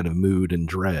that kind of mood and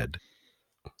dread.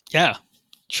 Yeah,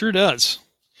 sure does.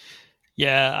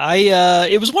 Yeah,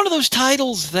 it was one of those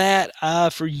titles that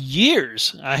for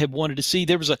years I had wanted to see.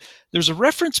 There's a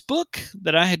reference book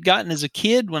that I had gotten as a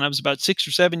kid when I was about 6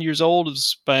 or 7 years old. It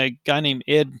was by a guy named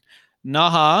Ed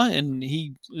Naha, and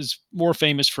he is more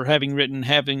famous for having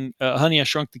Honey, I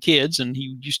Shrunk the Kids, and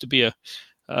he used to be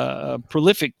a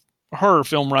prolific horror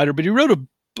film writer. But he wrote a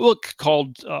book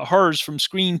called Horrors from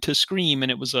Screen to Scream,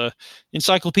 and it was a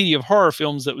encyclopedia of horror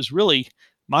films that was really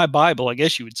my Bible, I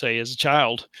guess you would say, as a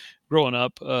child growing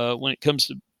up when it comes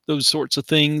to those sorts of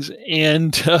things.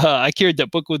 And I carried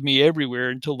that book with me everywhere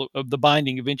until the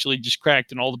binding eventually just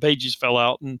cracked and all the pages fell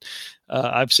out. And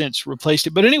I've since replaced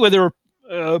it. But anyway, there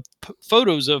were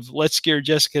photos of Let's Scare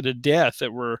Jessica to Death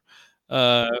that were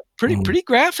pretty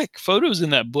graphic photos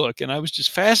in that book, and I was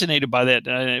just fascinated by that.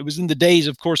 It was in the days,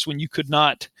 of course, when you could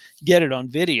not get it on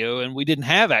video, and we didn't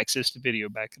have access to video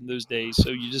back in those days.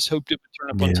 So you just hoped it would turn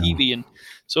up on TV, and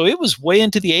so it was way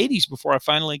into the '80s before I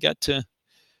finally got to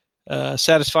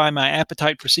satisfy my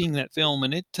appetite for seeing that film.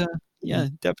 And it,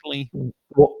 definitely.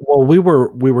 Well, we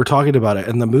were talking about it,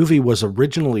 and the movie was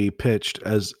originally pitched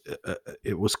as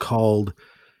it was called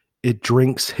 "It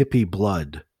Drinks Hippie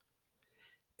Blood."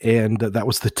 And that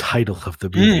was the title of the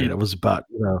movie. And it was about,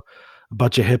 a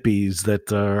bunch of hippies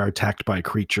that are attacked by a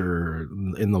creature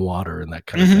in the water and that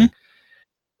kind of thing.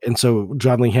 And so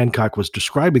John Lee Hancock was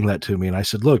describing that to me. And I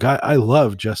said, look, I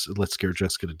love Let's Scare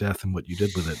Jessica to Death and what you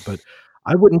did with it, but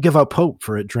I wouldn't give up hope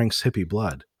for It Drinks Hippie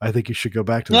Blood. I think you should go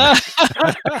back to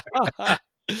that.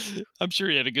 I'm sure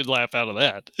he had a good laugh out of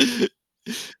that.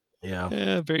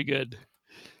 Yeah, very good.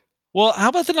 Well, how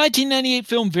about the 1998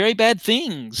 film Very Bad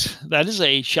Things? That is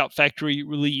a Shout Factory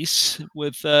release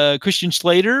with Christian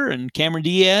Slater and Cameron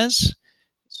Diaz.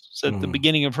 It's at the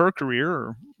beginning of her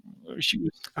career.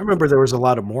 I remember there was a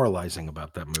lot of moralizing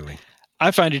about that movie.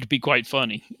 I find it to be quite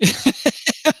funny.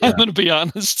 I'm going to be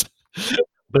honest.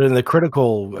 But in the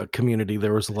critical community,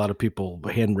 there was a lot of people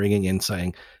hand-wringing and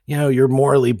saying, you're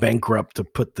morally bankrupt to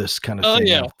put this kind of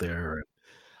thing out there.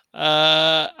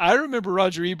 I remember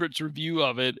Roger Ebert's review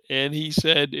of it, and he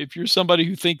said, if you're somebody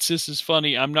who thinks this is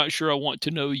funny, I'm not sure I want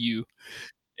to know you.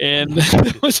 And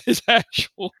that was his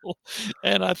actual.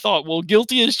 And I thought, well,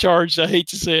 guilty as charged. I hate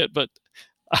to say it, but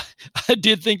I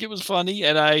did think it was funny,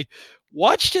 and I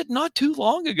watched it not too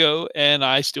long ago, and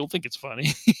I still think it's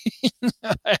funny.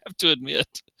 I have to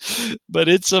admit. But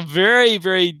it's a very,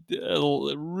 very,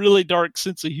 really dark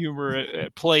sense of humor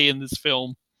at play in this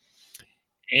film.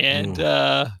 And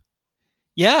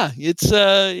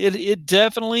it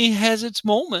definitely has its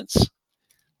moments.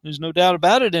 There's no doubt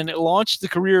about it. And it launched the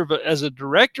career as a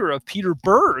director of Peter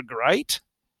Berg, right?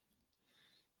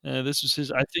 This was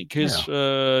his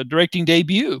directing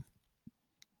debut.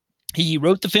 He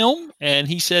wrote the film, and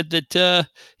he said that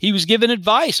he was given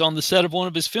advice on the set of one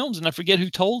of his films, and I forget who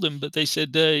told him, but they said,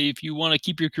 if you want to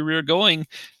keep your career going,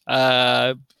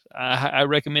 I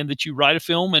recommend that you write a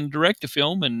film and direct a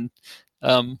film. And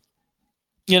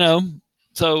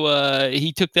so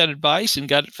he took that advice and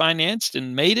got it financed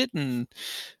and made it. And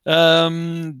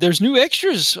there's new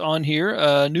extras on here.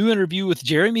 A new interview with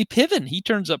Jeremy Piven. He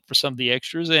turns up for some of the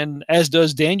extras, and as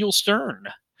does Daniel Stern.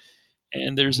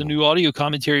 And there's a new audio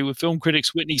commentary with film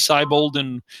critics Whitney Seibold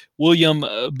and William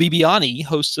Bibiani,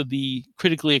 hosts of the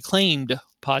critically acclaimed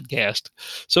podcast.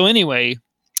 So anyway,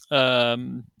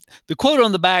 the quote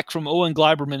on the back from Owen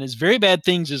Gleiberman is, Very Bad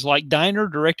Things is like Diner,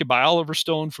 directed by Oliver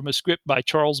Stone from a script by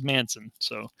Charles Manson.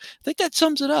 So I think that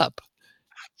sums it up.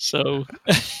 So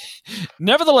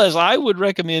nevertheless, I would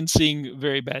recommend seeing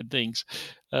Very Bad Things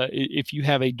if you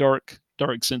have a dark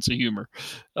sense of humor.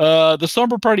 The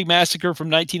Slumber Party Massacre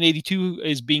from 1982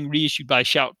 is being reissued by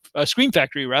Scream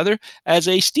Factory, as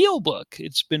a steelbook.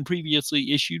 It's been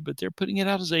previously issued, but they're putting it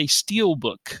out as a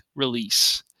steelbook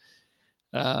release.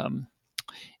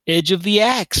 Edge of the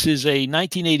Axe is a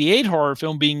 1988 horror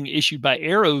film being issued by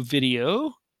Arrow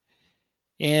Video.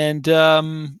 And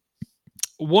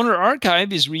Warner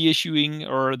Archive is reissuing,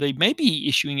 or they may be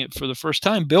issuing it for the first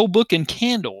time, Bell Book and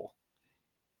Candle.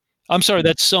 I'm sorry,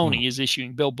 that's Sony is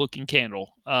issuing Bell Book and Candle.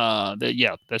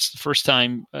 That's the first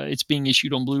time it's being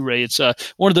issued on Blu-ray. It's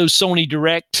one of those Sony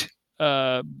Direct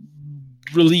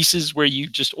releases where you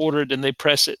just order it and they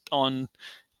press it on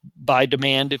by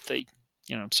demand if they,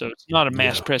 so it's not a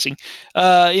mass pressing.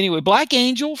 Anyway, Black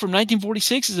Angel from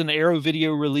 1946 is an Arrow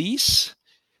Video release.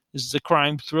 This is a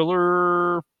crime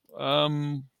thriller. I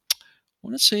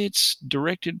want to say it's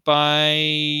directed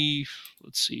by,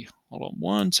 let's see, hold on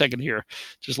one second here.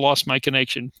 Just lost my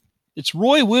connection. It's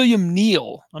Roy William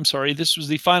Neal. I'm sorry. This was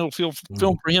the final film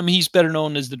for him. He's better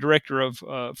known as the director of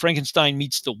Frankenstein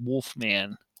Meets the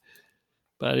Wolfman.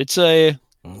 But it's a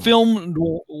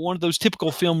one of those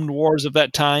typical film noirs of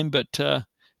that time, but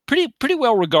pretty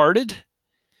well regarded.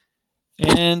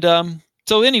 And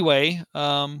so anyway,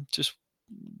 just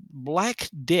Black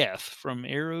Death from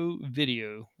Arrow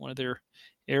Video, one of their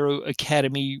Arrow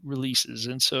Academy releases.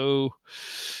 And so,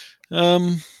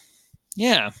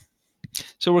 yeah.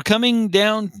 So we're getting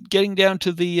down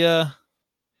to the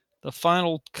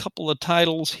final couple of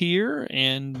titles here,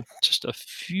 and just a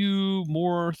few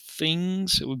more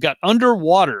things. We've got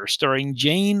Underwater, starring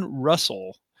Jane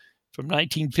Russell, from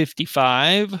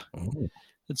 1955. Oh.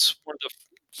 It's one of the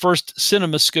first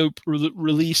CinemaScope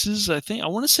releases. I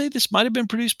want to say this might have been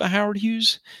produced by Howard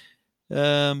Hughes.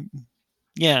 Yeah,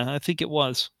 I think it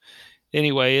was.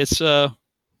 Anyway, it's one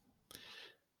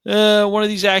of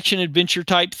these action adventure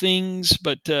type things,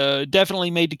 but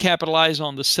definitely made to capitalize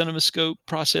on the CinemaScope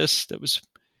process that was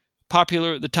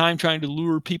popular at the time, trying to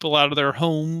lure people out of their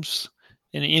homes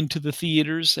and into the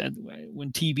theaters, and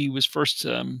when TV was first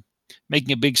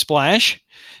making a big splash.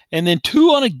 And then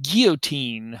Two on a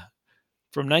Guillotine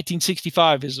from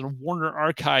 1965 is a Warner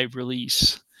Archive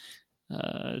release.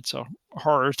 It's a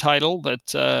horror title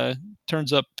that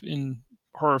turns up in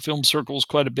horror film circles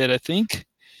quite a bit, I think.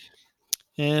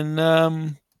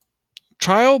 And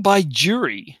Trial by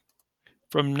Jury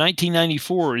from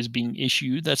 1994 is being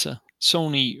issued. That's a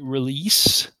Sony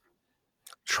release.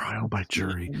 Trial by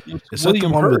Jury. Is that the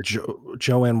one with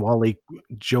Joanne Whalley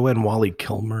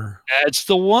Kilmer? That's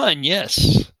the one.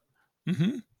 Yes.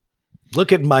 Mm-hmm.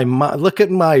 Look at my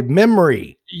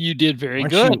memory. You did very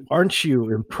good. Aren't you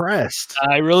impressed?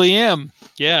 I really am.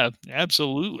 Yeah,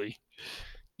 absolutely.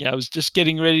 Yeah, I was just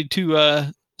getting ready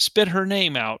to spit her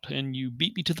name out, and you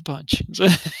beat me to the punch.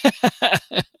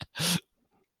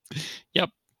 Yep.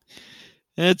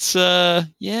 It's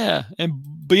yeah.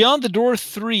 And Beyond the Door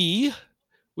 3,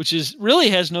 which really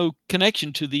has no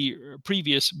connection to the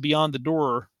previous Beyond the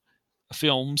Door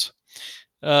films,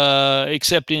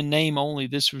 except in name only.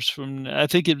 This was from, I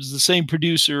think it was the same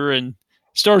producer, and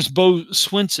stars Bo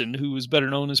Swenson, who was better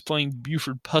known as playing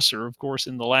Buford Pusser, of course,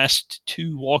 in the last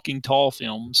two Walking Tall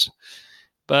films.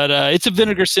 But it's a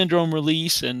Vinegar Syndrome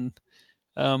release, and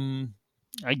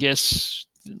I guess,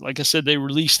 like I said, they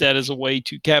released that as a way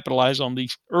to capitalize on the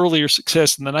earlier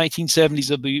success in the 1970s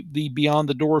of the Beyond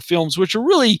the Door films, which are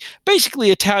really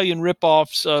basically Italian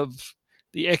ripoffs of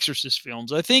the Exorcist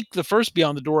films. I think the first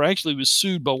Beyond the Door actually was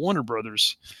sued by Warner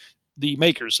Brothers, the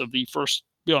makers of the first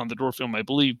Beyond the Door film, I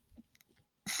believe,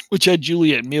 which had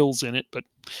Juliette Mills in it. But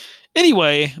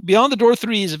anyway, Beyond the Door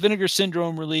 3 is a Vinegar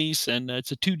Syndrome release, and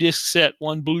it's a 2-disc set,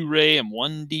 1 Blu-ray and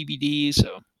 1 DVD.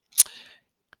 So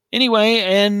anyway,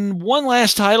 and one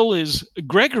last title is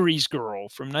Gregory's Girl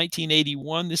from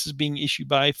 1981. This is being issued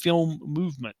by Film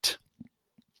Movement.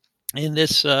 And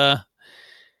this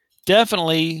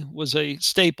definitely was a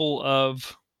staple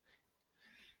of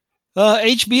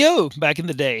HBO back in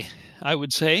the day, I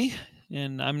would say.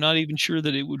 And I'm not even sure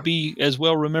that it would be as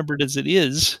well remembered as it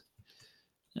is.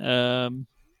 But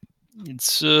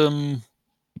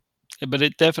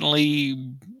it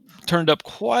definitely turned up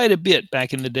quite a bit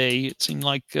back in the day. It seemed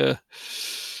like it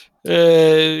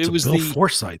was Bill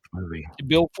Forsyth movie.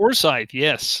 Bill Forsyth,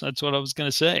 yes, that's what I was going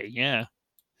to say. Yeah,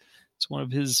 it's one of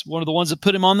the ones that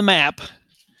put him on the map.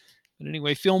 But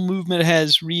anyway, Film Movement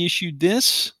has reissued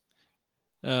this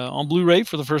on Blu-ray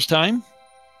for the first time.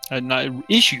 Not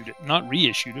reissued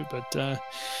it, but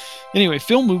anyway,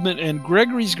 Film Movement, and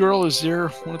Gregory's Girl is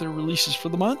one of their releases for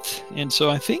the month. And so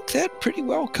I think that pretty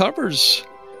well covers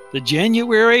the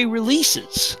January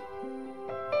releases.